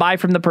 I'm going to buy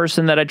from the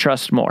person that I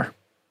trust more,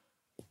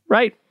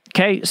 right?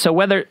 Okay. So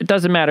it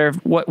doesn't matter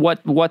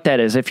what that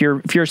is. If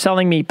you're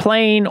selling me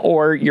plain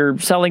or you're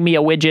selling me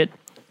a widget,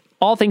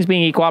 all things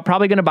being equal, I'm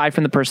probably going to buy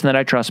from the person that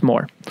I trust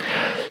more.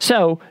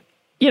 So,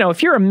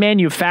 if you're a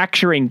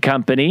manufacturing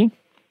company,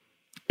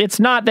 it's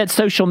not that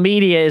social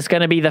media is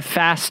going to be the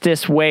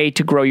fastest way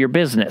to grow your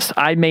business.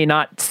 I may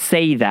not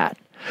say that.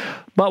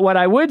 But what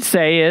I would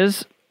say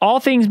is, all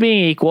things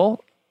being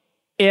equal,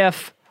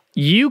 if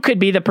you could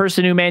be the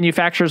person who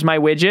manufactures my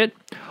widget,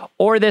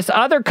 or this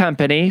other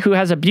company who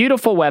has a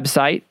beautiful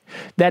website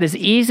that is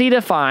easy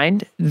to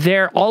find,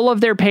 all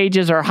of their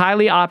pages are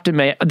highly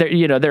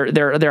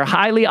optimized. They're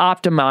highly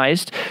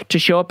optimized to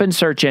show up in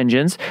search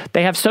engines.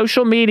 They have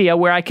social media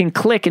where I can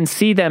click and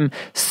see them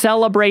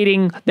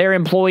celebrating their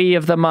employee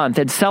of the month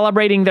and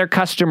celebrating their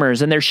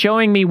customers, and they're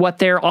showing me what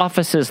their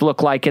offices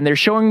look like, and they're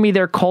showing me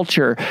their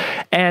culture,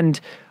 and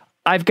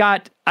I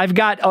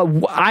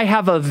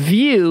have a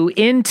view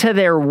into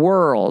their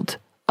world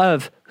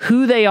of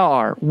who they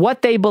are,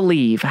 what they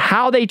believe,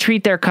 how they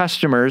treat their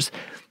customers,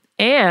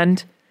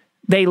 and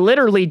they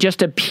literally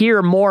just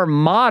appear more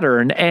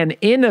modern and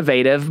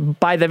innovative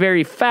by the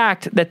very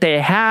fact that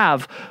they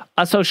have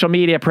a social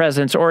media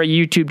presence or a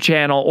YouTube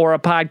channel or a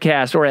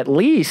podcast or at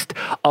least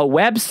a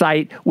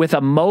website with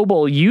a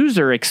mobile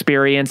user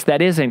experience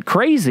that isn't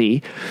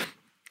crazy.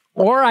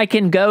 Or I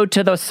can go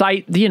to the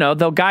site,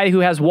 the guy who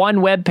has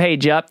one web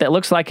page up that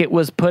looks like it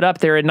was put up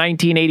there in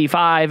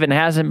 1985 and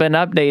hasn't been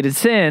updated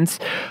since.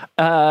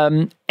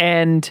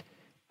 And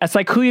it's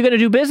like, who are you going to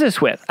do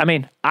business with? I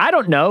mean, I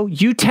don't know.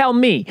 You tell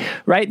me,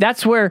 right?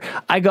 That's where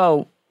I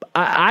go,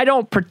 I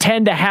don't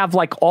pretend to have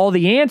like all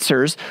the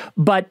answers,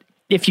 but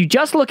if you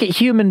just look at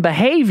human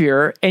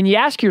behavior and you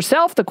ask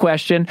yourself the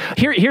question,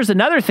 here's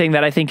another thing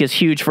that I think is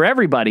huge for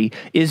everybody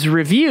is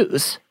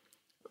reviews.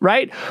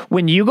 Right?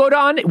 When you go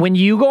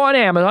on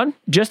Amazon,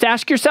 just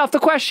ask yourself the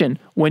question,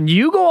 when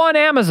you go on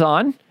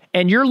Amazon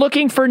and you're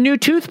looking for new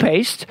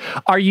toothpaste,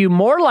 are you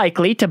more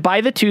likely to buy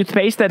the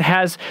toothpaste that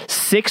has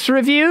 6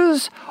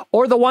 reviews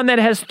or the one that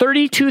has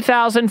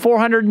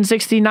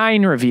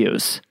 32,469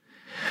 reviews?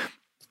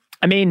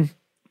 I mean,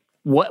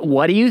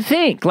 what do you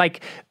think?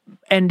 Like,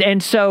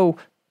 and so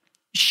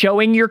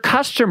showing your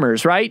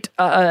customers, right?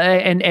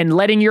 And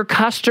letting your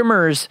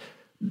customers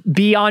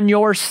be on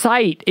your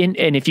site, and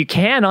if you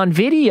can, on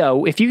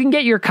video. If you can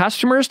get your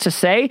customers to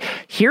say,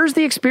 here's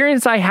the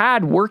experience I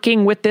had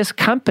working with this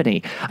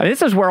company. I mean,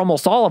 this is where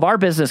almost all of our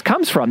business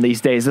comes from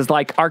these days, is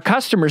like our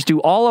customers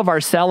do all of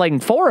our selling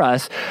for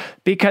us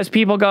because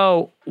people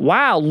go,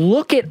 wow,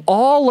 look at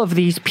all of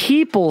these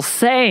people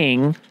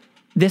saying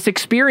this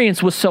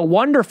experience was so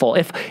wonderful.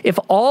 If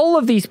all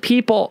of these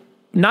people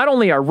not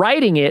only are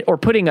writing it or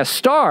putting a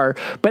star,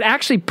 but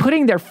actually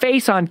putting their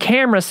face on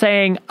camera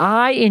saying,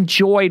 I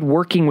enjoyed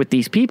working with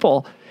these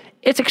people,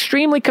 it's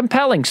extremely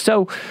compelling.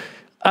 So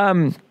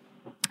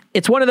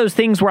it's one of those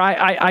things where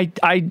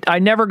I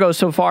never go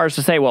so far as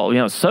to say,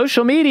 well,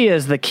 social media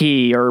is the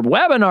key, or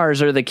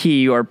webinars are the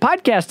key, or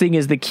podcasting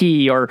is the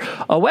key, or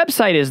a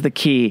website is the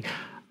key.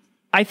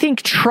 I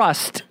think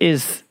trust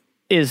is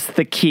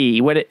the key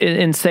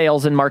in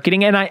sales and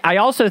marketing. And I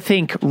also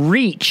think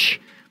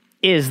reach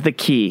is the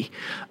key.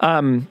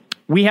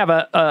 We have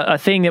a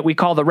thing that we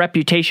call the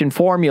reputation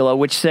formula,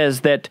 which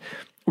says that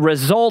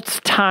results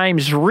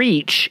times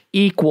reach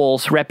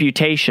equals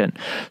reputation.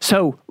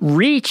 So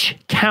reach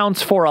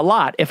counts for a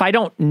lot. If I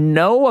don't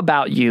know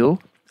about you,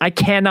 I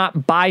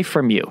cannot buy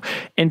from you.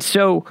 And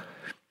so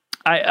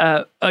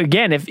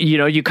again, if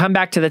you come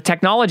back to the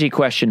technology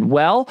question,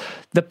 well,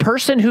 the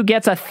person who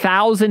gets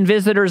 1,000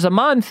 visitors a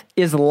month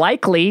is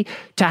likely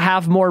to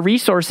have more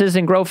resources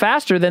and grow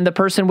faster than the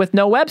person with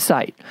no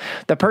website.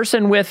 The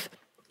person with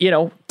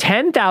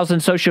 10,000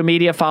 social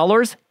media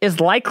followers is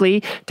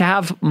likely to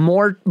have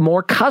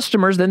more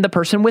customers than the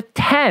person with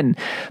 10,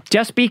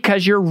 just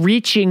because you're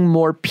reaching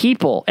more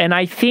people. And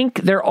I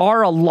think there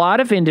are a lot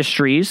of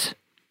industries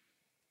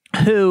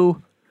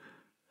who,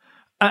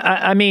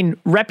 I mean,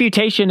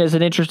 reputation is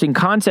an interesting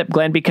concept,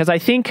 Glenn, because I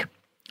think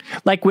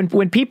like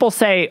when people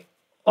say,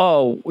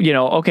 oh,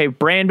 okay,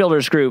 Brand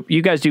Builders Group,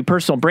 you guys do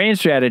personal brand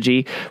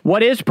strategy.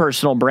 What is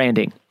personal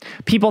branding?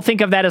 People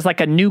think of that as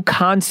like a new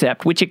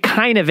concept, which it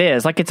kind of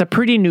is. Like it's a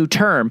pretty new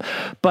term.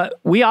 But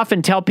we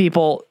often tell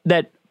people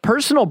that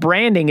personal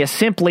branding is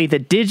simply the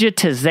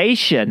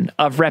digitization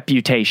of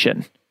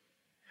reputation.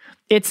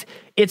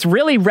 It's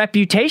really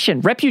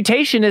reputation.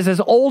 Reputation is as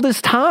old as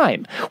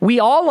time. We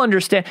all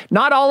understand,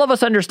 not all of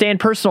us understand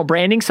personal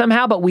branding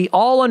somehow, but we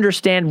all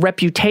understand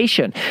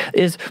reputation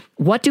is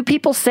what do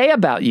people say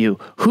about you?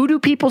 Who do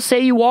people say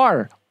you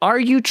are? Are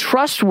you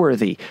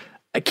trustworthy?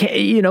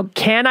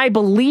 Can I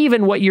believe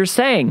in what you're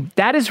saying?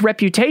 That is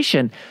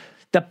reputation.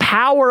 The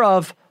power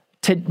of,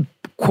 to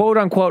quote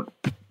unquote,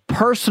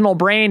 personal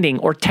branding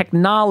or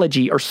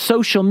technology or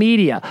social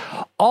media.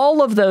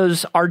 All of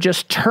those are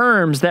just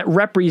terms that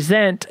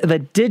represent the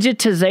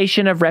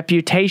digitization of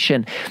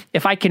reputation.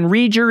 If I can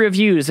read your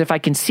reviews, if I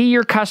can see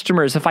your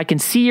customers, if I can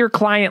see your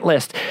client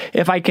list,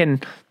 if I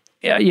can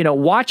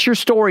watch your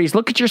stories,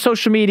 look at your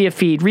social media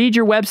feed, read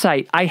your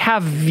website, I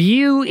have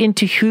view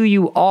into who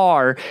you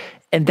are,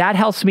 and that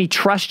helps me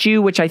trust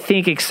you, which I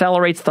think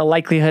accelerates the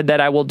likelihood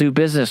that I will do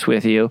business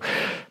with you.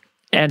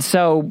 And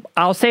so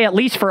I'll say, at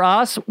least for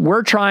us,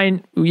 we're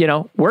trying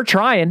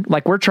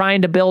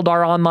to build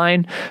our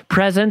online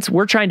presence.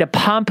 We're trying to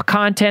pump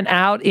content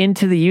out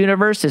into the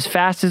universe as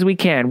fast as we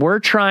can. We're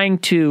trying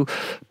to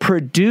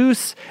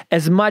produce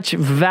as much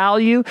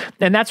value.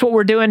 And that's what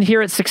we're doing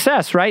here at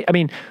Success, right? I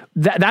mean,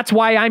 that's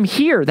why I'm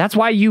here. That's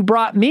why you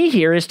brought me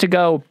here, is to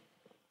go,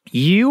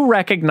 you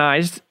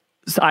recognized,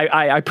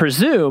 I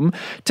presume,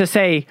 to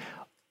say,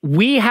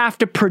 we have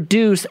to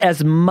produce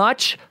as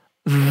much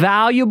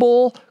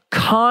valuable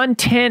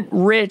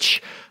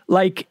content-rich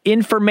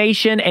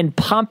information and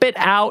pump it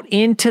out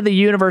into the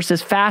universe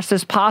as fast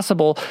as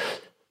possible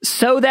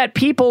so that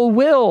people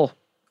will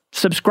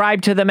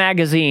subscribe to the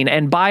magazine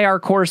and buy our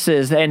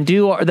courses and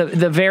do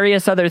the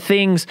various other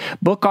things,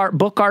 book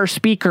our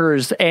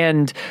speakers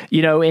and,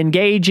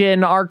 engage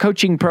in our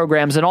coaching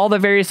programs and all the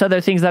various other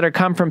things that are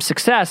come from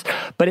Success.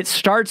 But it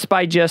starts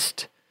by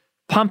just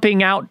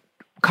pumping out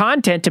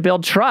content to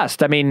build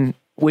trust. I mean,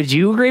 would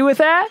you agree with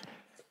that?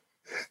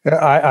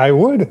 I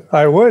would.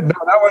 No,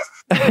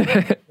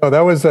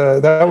 that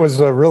was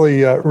a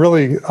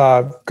really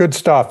good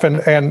stuff,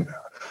 and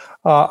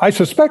I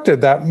suspected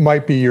that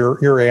might be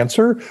your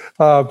answer.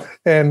 Given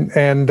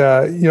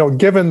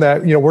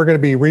that we're going to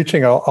be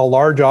reaching a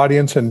large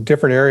audience in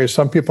different areas,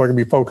 some people are going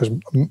to be focused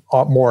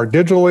more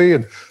digitally,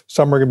 and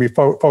some are going to be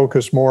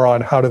focused more on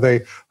how do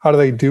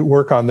they do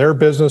work on their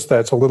business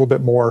that's a little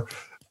bit more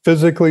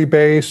physically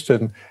based,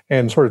 and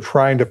sort of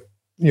trying to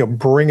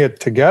bring it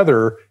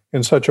together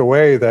in such a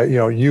way that,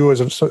 you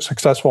as a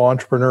successful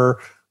entrepreneur,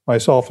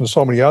 myself and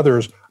so many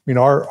others,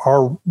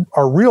 our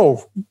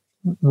real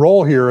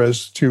role here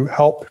is to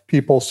help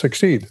people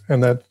succeed,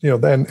 and that,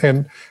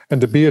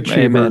 and to be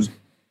achievers.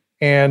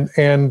 Amen.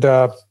 And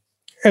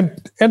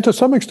to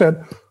some extent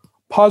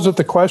posit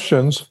the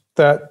questions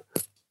that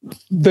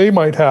they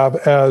might have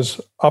as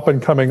up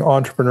and coming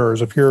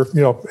entrepreneurs. If you're,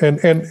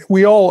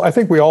 I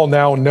think we all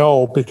now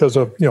know, because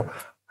of,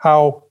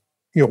 how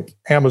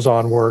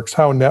Amazon works,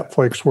 how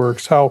Netflix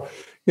works, how,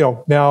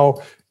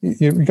 now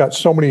you've got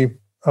so many,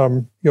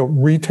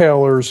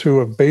 retailers who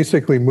have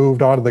basically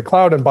moved on to the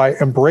cloud, and by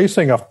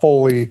embracing a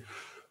fully,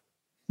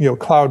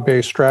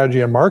 cloud-based strategy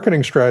and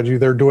marketing strategy,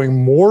 they're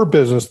doing more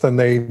business than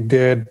they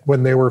did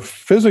when they were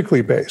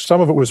physically based.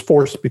 Some of it was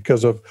forced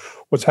because of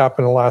what's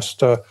happened in the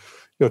last,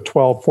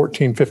 12,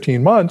 14,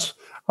 15 months.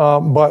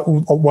 But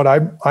what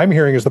I'm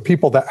hearing is the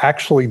people that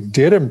actually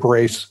did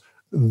embrace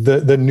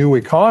the new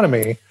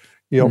economy,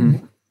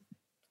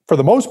 for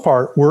the most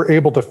part, we're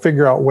able to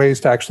figure out ways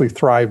to actually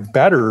thrive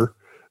better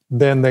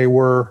than they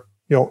were,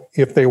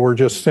 if they were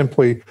just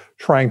simply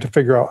trying to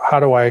figure out how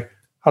do I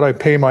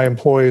pay my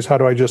employees? How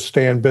do I just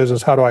stay in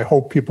business? How do I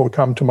hope people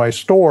come to my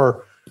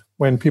store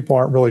when people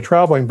aren't really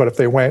traveling? But if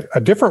they went a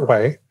different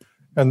way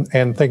and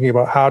thinking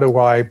about how do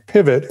I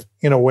pivot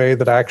in a way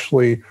that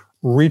actually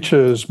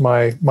reaches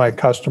my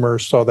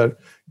customers so that,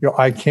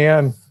 I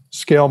can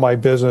scale my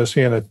business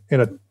in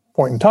a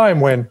point in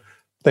time when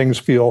things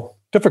feel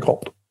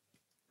difficult.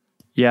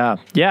 Yeah.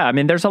 I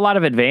mean, there's a lot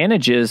of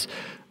advantages,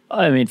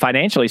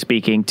 financially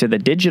speaking, to the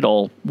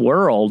digital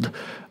world,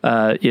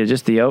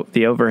 just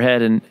the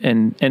overhead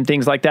and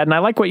things like that. And I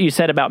like what you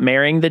said about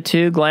marrying the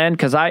two, Glenn,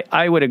 because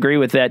I would agree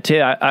with that too.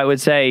 I would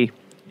say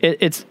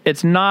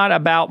it's not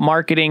about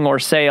marketing or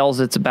sales.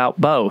 It's about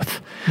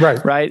both.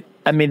 Right.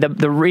 I mean,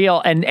 the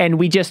real, and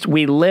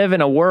we live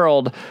in a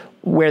world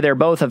where they're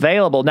both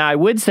available. Now, I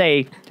would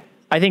say,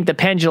 I think the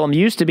pendulum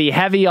used to be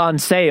heavy on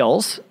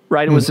sales,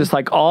 right? It was just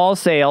like all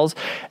sales,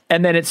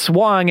 and then it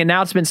swung, and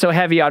now it's been so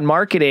heavy on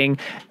marketing.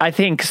 I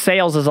think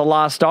sales is a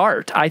lost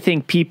art. I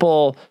think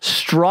people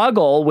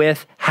struggle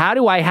with, how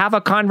do I have a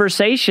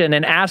conversation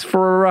and ask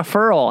for a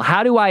referral?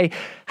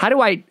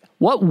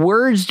 What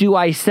words do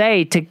I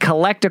say to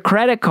collect a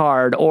credit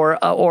card or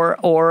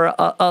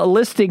a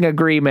listing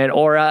agreement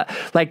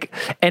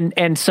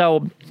and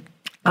so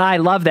I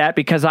love that,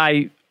 because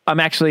I I'm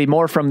actually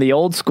more from the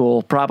old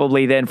school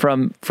probably than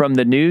from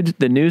the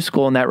new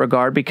school in that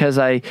regard, because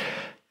I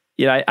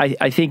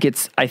think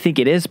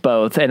it is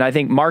both. And I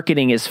think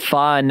marketing is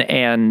fun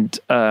and,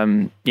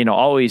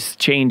 always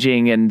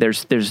changing, and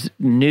there's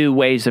new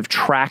ways of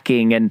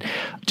tracking and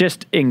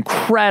just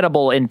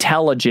incredible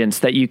intelligence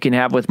that you can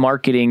have with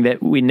marketing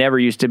that we never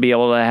used to be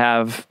able to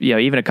have,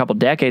 even a couple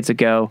decades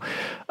ago.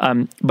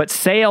 But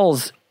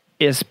sales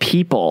is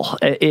people.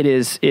 It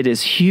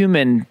is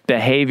human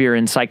behavior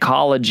and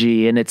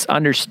psychology, and it's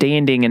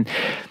understanding.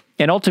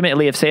 And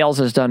ultimately, if sales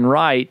is done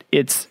right,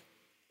 it's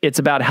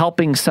about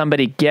helping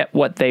somebody get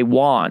what they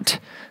want,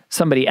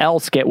 somebody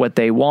else get what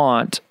they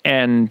want.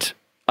 And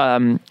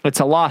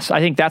it's I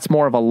think that's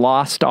more of a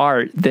lost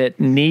art that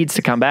needs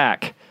to come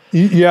back.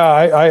 Yeah,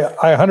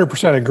 I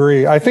 100%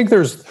 agree. I think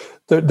there's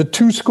the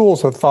two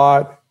schools of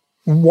thought.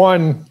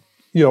 One,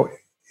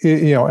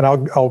 and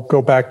I'll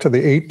go back to the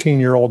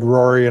 18-year-old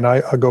Rory, and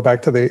I'll go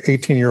back to the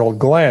 18-year-old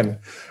Glenn.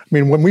 I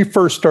mean, when we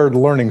first started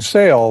learning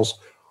sales,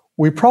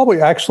 we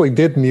probably actually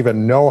didn't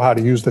even know how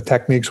to use the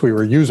techniques we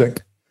were using.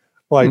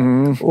 Like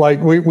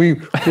we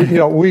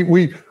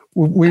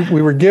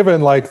were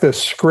given like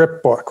this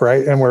script book,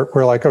 right? And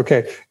we're like,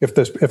 okay, if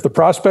the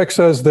prospect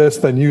says this,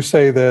 then you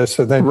say this,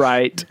 and then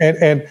right,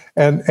 and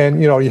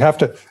you have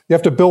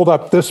to build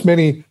up this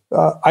many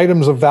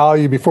items of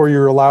value before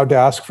you're allowed to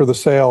ask for the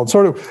sale,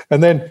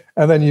 and then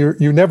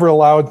you never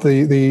allowed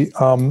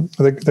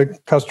the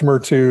customer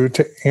to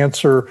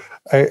answer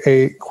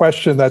a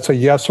question that's a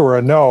yes or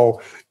a no.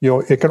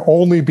 It can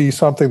only be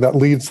something that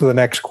leads to the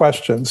next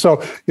question.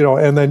 So,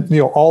 and then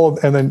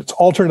it's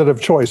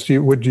alternative choice.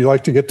 Would you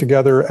like to get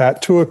together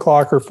at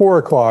 2:00 or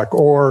 4:00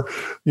 or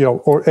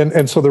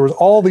so there was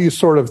all these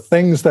sort of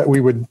things that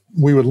we would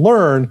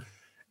learn,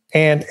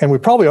 and we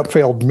probably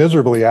failed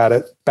miserably at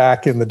it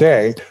back in the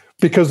day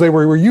because they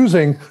were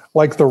using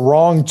like the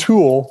wrong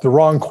tool, the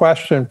wrong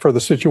question for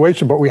the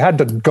situation. But we had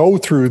to go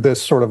through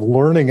this sort of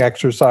learning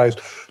exercise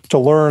to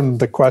learn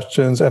the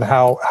questions and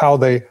how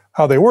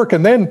they work.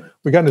 And then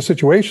we got into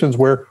situations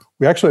where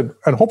we actually,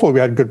 and hopefully we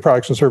had good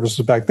products and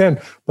services back then,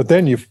 but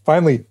then you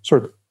finally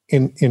sort of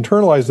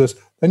internalize this,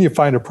 then you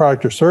find a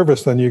product or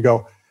service, then you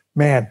go,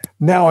 man,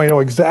 now I know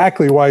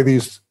exactly why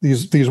these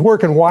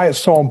work and why it's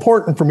so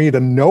important for me to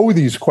know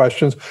these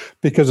questions,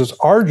 because it's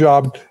our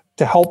job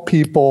to help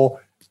people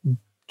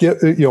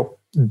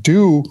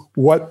do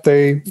what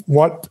they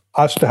want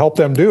us to help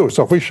them do.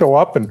 So if we show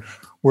up and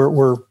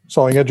we're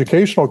selling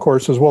educational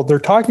courses, well, they're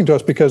talking to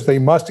us because they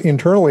must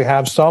internally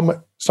have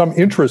some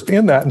interest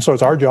in that. And so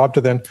it's our job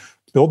to then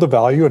build the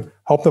value and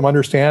help them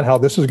understand how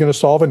this is going to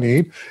solve a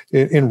need.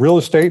 In real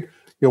estate,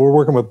 we're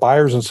working with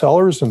buyers and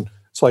sellers, and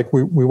it's like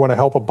we want to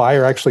help a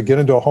buyer actually get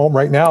into a home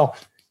right now.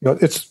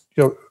 It's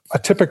a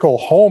typical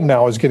home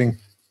now is getting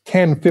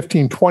 10,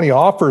 15, 20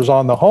 offers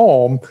on the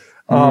home.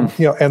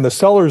 And the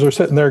sellers are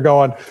sitting there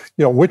going,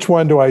 which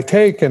one do I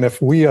take? And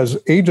if we as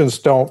agents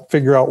don't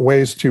figure out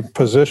ways to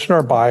position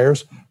our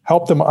buyers,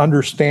 help them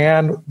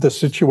understand the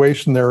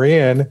situation they're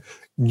in,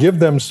 give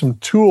them some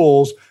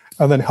tools,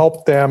 and then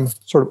help them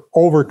sort of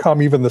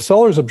overcome even the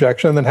seller's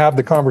objection, and then have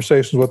the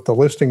conversations with the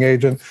listing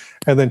agent,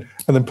 and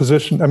then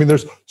position. I mean,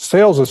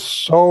 sales is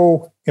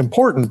so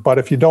important, but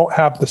if you don't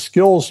have the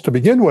skills to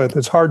begin with,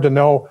 it's hard to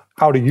know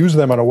how to use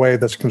them in a way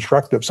that's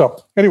constructive.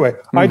 So anyway,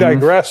 I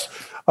digress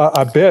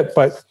a bit,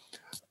 but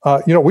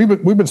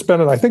we've been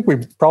spending, I think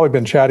we've probably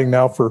been chatting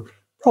now for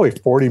probably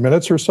 40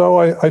 minutes or so,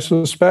 I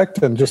suspect,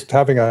 and just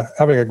having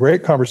a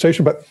great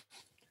conversation. But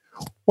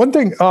one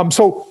thing,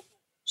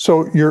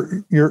 so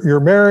you're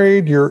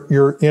married,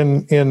 you're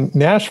in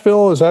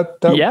Nashville, is that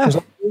yeah. Is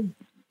that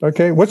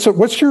okay? What's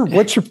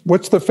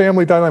the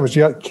family dynamics?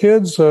 You got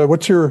kids?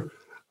 What's your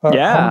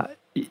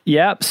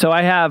Yeah. So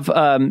I have,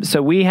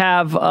 we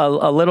have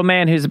a little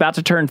man who's about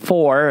to turn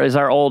 4 is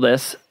our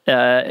oldest,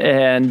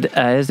 and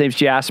his name's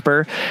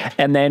Jasper.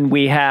 And then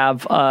we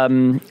have,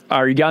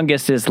 our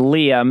youngest is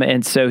Liam.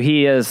 And so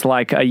he is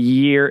like a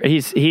year,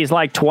 he's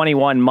like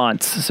 21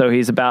 months. So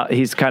he's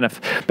kind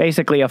of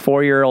basically a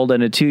 4-year-old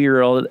and a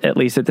 2-year-old, at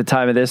least at the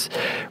time of this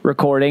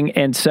recording.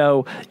 And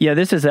so,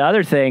 this is the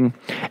other thing.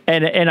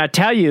 And I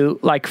tell you,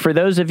 like, for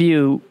those of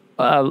you,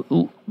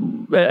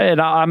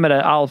 and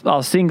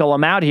I'll single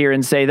them out here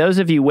and say, those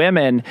of you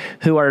women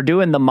who are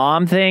doing the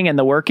mom thing and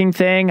the working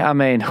thing, I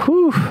mean,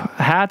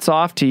 hats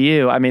off to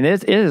you. I mean,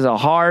 it is a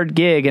hard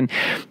gig. And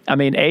I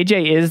mean,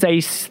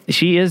 AJ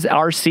she is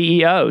our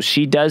CEO.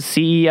 She does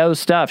CEO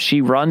stuff. She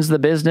runs the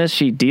business.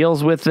 She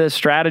deals with the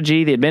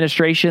strategy, the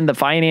administration, the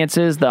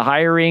finances, the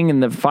hiring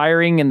and the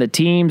firing and the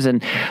teams.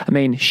 And I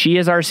mean, she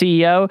is our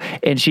CEO,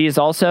 and she is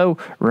also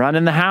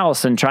running the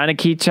house and trying to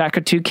keep track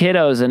of 2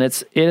 kiddos. And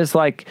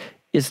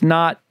it's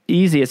not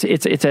easy.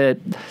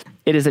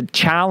 It is a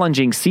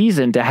challenging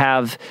season to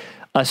have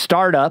a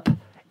startup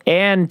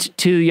and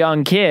 2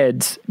 young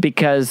kids,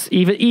 because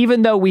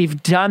even though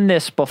we've done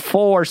this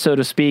before, so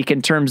to speak,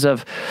 in terms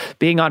of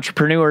being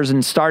entrepreneurs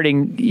and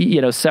starting,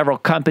 several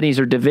companies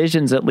or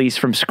divisions at least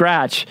from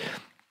scratch,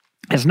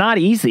 It's not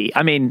easy.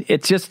 I mean,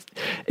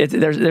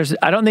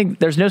 I don't think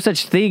there's no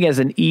such thing as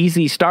an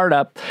easy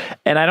startup,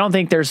 and I don't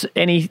think there's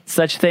any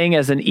such thing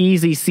as an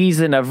easy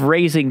season of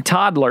raising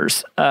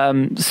toddlers.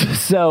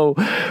 So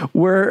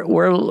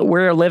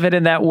we're living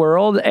in that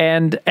world,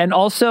 and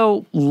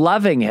also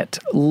loving it,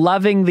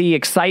 loving the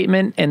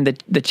excitement and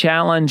the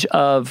challenge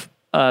of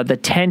the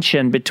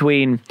tension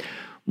between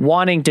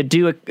wanting to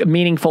do a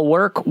meaningful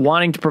work,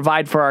 wanting to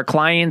provide for our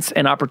clients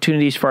and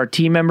opportunities for our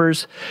team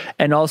members,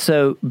 and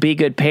also be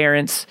good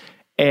parents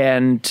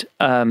and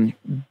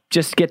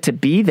just get to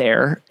be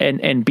there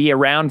and be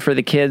around for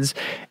the kids.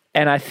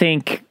 And I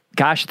think,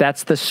 gosh,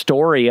 that's the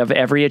story of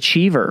every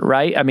achiever,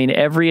 right? I mean,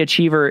 every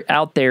achiever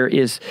out there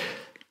is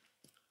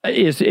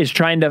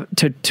trying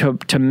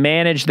to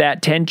manage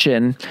that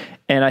tension.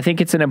 And I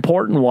think it's an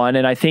important one.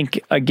 And I think,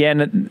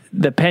 again,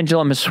 the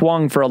pendulum has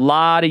swung for a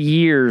lot of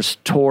years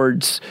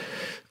towards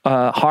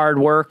hard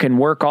work and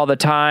work all the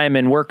time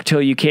and work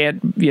till you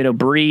can't,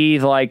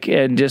 breathe,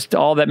 and just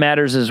all that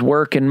matters is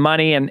work and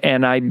money.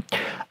 And I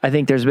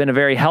think there's been a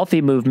very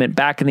healthy movement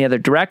back in the other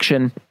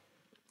direction.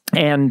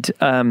 And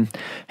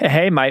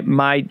hey,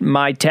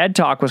 my TED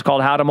Talk was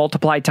called How to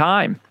Multiply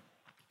Time.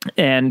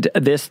 And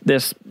this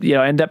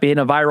ended up being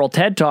a viral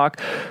TED Talk,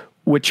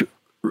 which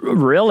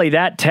really,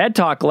 that TED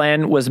Talk,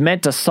 Glenn, was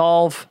meant to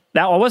solve.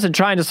 Now, I wasn't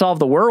trying to solve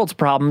the world's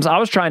problems. I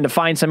was trying to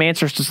find some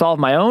answers to solve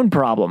my own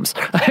problems.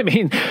 I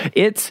mean,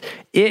 it's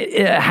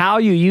how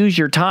you use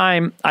your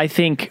time, I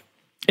think,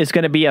 is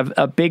going to be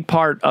a big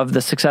part of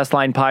the Success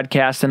Line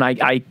podcast. And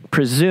I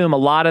presume a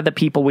lot of the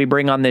people we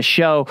bring on this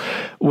show,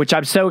 which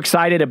I'm so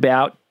excited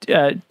about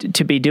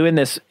to be doing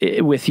this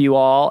with you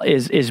all,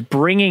 is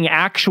bringing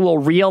actual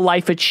real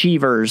life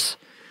achievers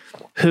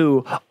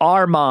who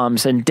are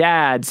moms and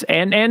dads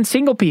and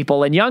single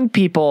people and young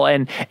people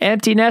and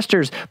empty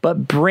nesters,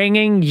 but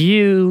bringing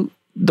you,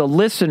 the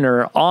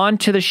listener,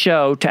 onto the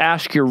show to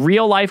ask your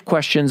real life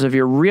questions of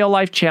your real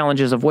life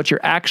challenges of what you're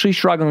actually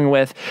struggling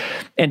with,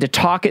 and to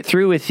talk it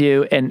through with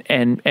you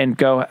and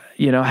go,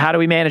 how do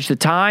we manage the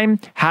time?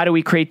 How do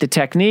we create the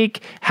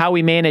technique? How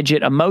we manage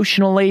it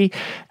emotionally?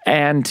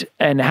 And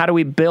how do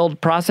we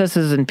build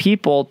processes and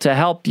people to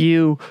help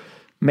you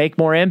make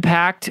more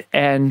impact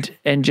and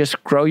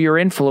just grow your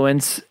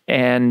influence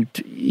and,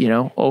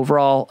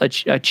 overall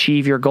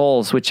achieve your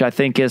goals, which I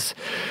think is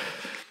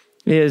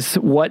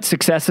what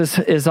success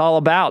is all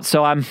about.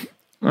 So I'm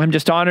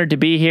just honored to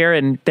be here,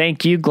 and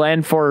thank you,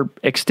 Glenn, for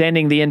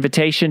extending the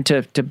invitation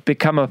to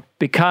become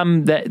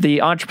the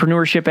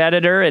entrepreneurship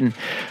editor, and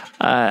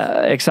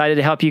excited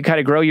to help you kind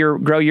of grow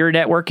your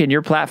network and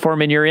your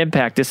platform and your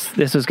impact.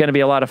 This is going to be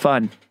a lot of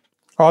fun.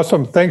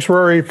 Awesome. Thanks,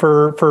 Rory,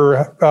 for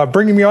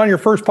bringing me on your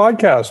first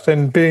podcast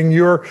and being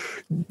your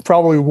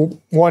probably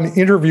one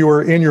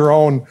interviewer in your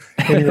own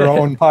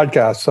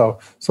podcast.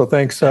 So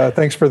thanks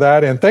for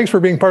that, and thanks for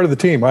being part of the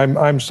team.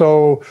 I'm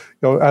so,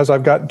 as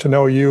I've gotten to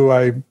know you,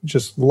 I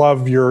just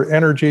love your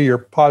energy, your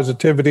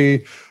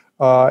positivity,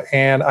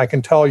 and I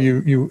can tell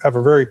you have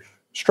a very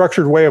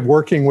structured way of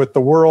working with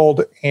the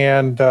world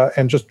and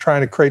just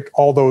trying to create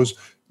all those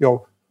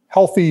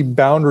healthy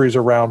boundaries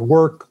around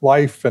work,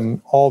 life, and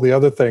all the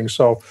other things.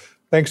 So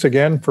thanks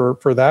again for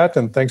that,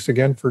 and thanks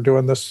again for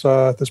doing this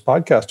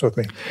podcast with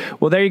me.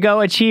 Well, there you go,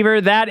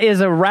 Achiever. That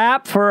is a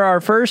wrap for our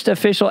first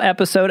official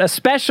episode, a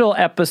special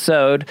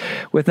episode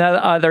with none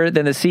other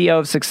than the CEO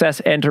of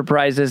Success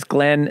Enterprises,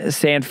 Glenn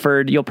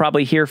Sanford. You'll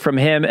probably hear from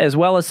him, as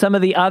well as some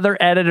of the other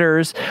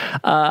editors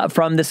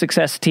from the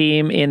Success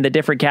team in the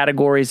different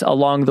categories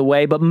along the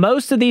way. But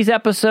most of these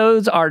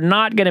episodes are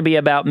not going to be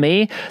about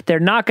me. They're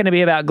not going to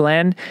be about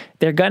Glenn.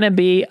 They're going to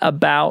be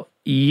about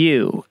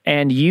you.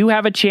 And you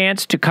have a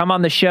chance to come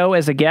on the show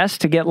as a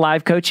guest to get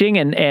live coaching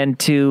and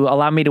to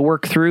allow me to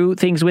work through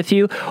things with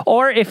you.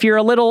 Or if you're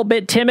a little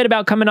bit timid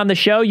about coming on the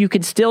show, you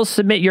can still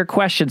submit your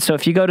questions. So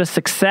if you go to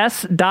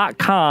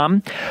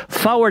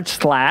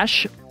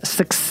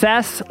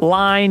success.com/Success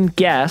Line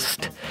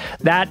Guest,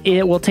 that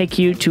it will take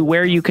you to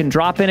where you can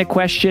drop in a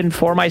question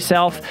for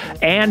myself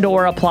and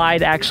or apply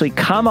to actually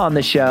come on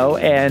the show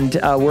and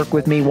work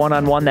with me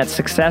one-on-one. That's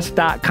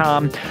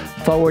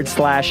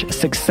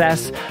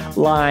success.com/Success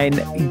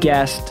Line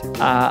Guest.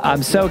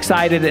 I'm so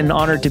excited and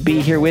honored to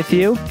be here with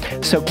you.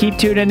 So keep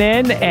tuning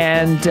in,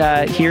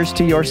 and here's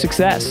to your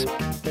success.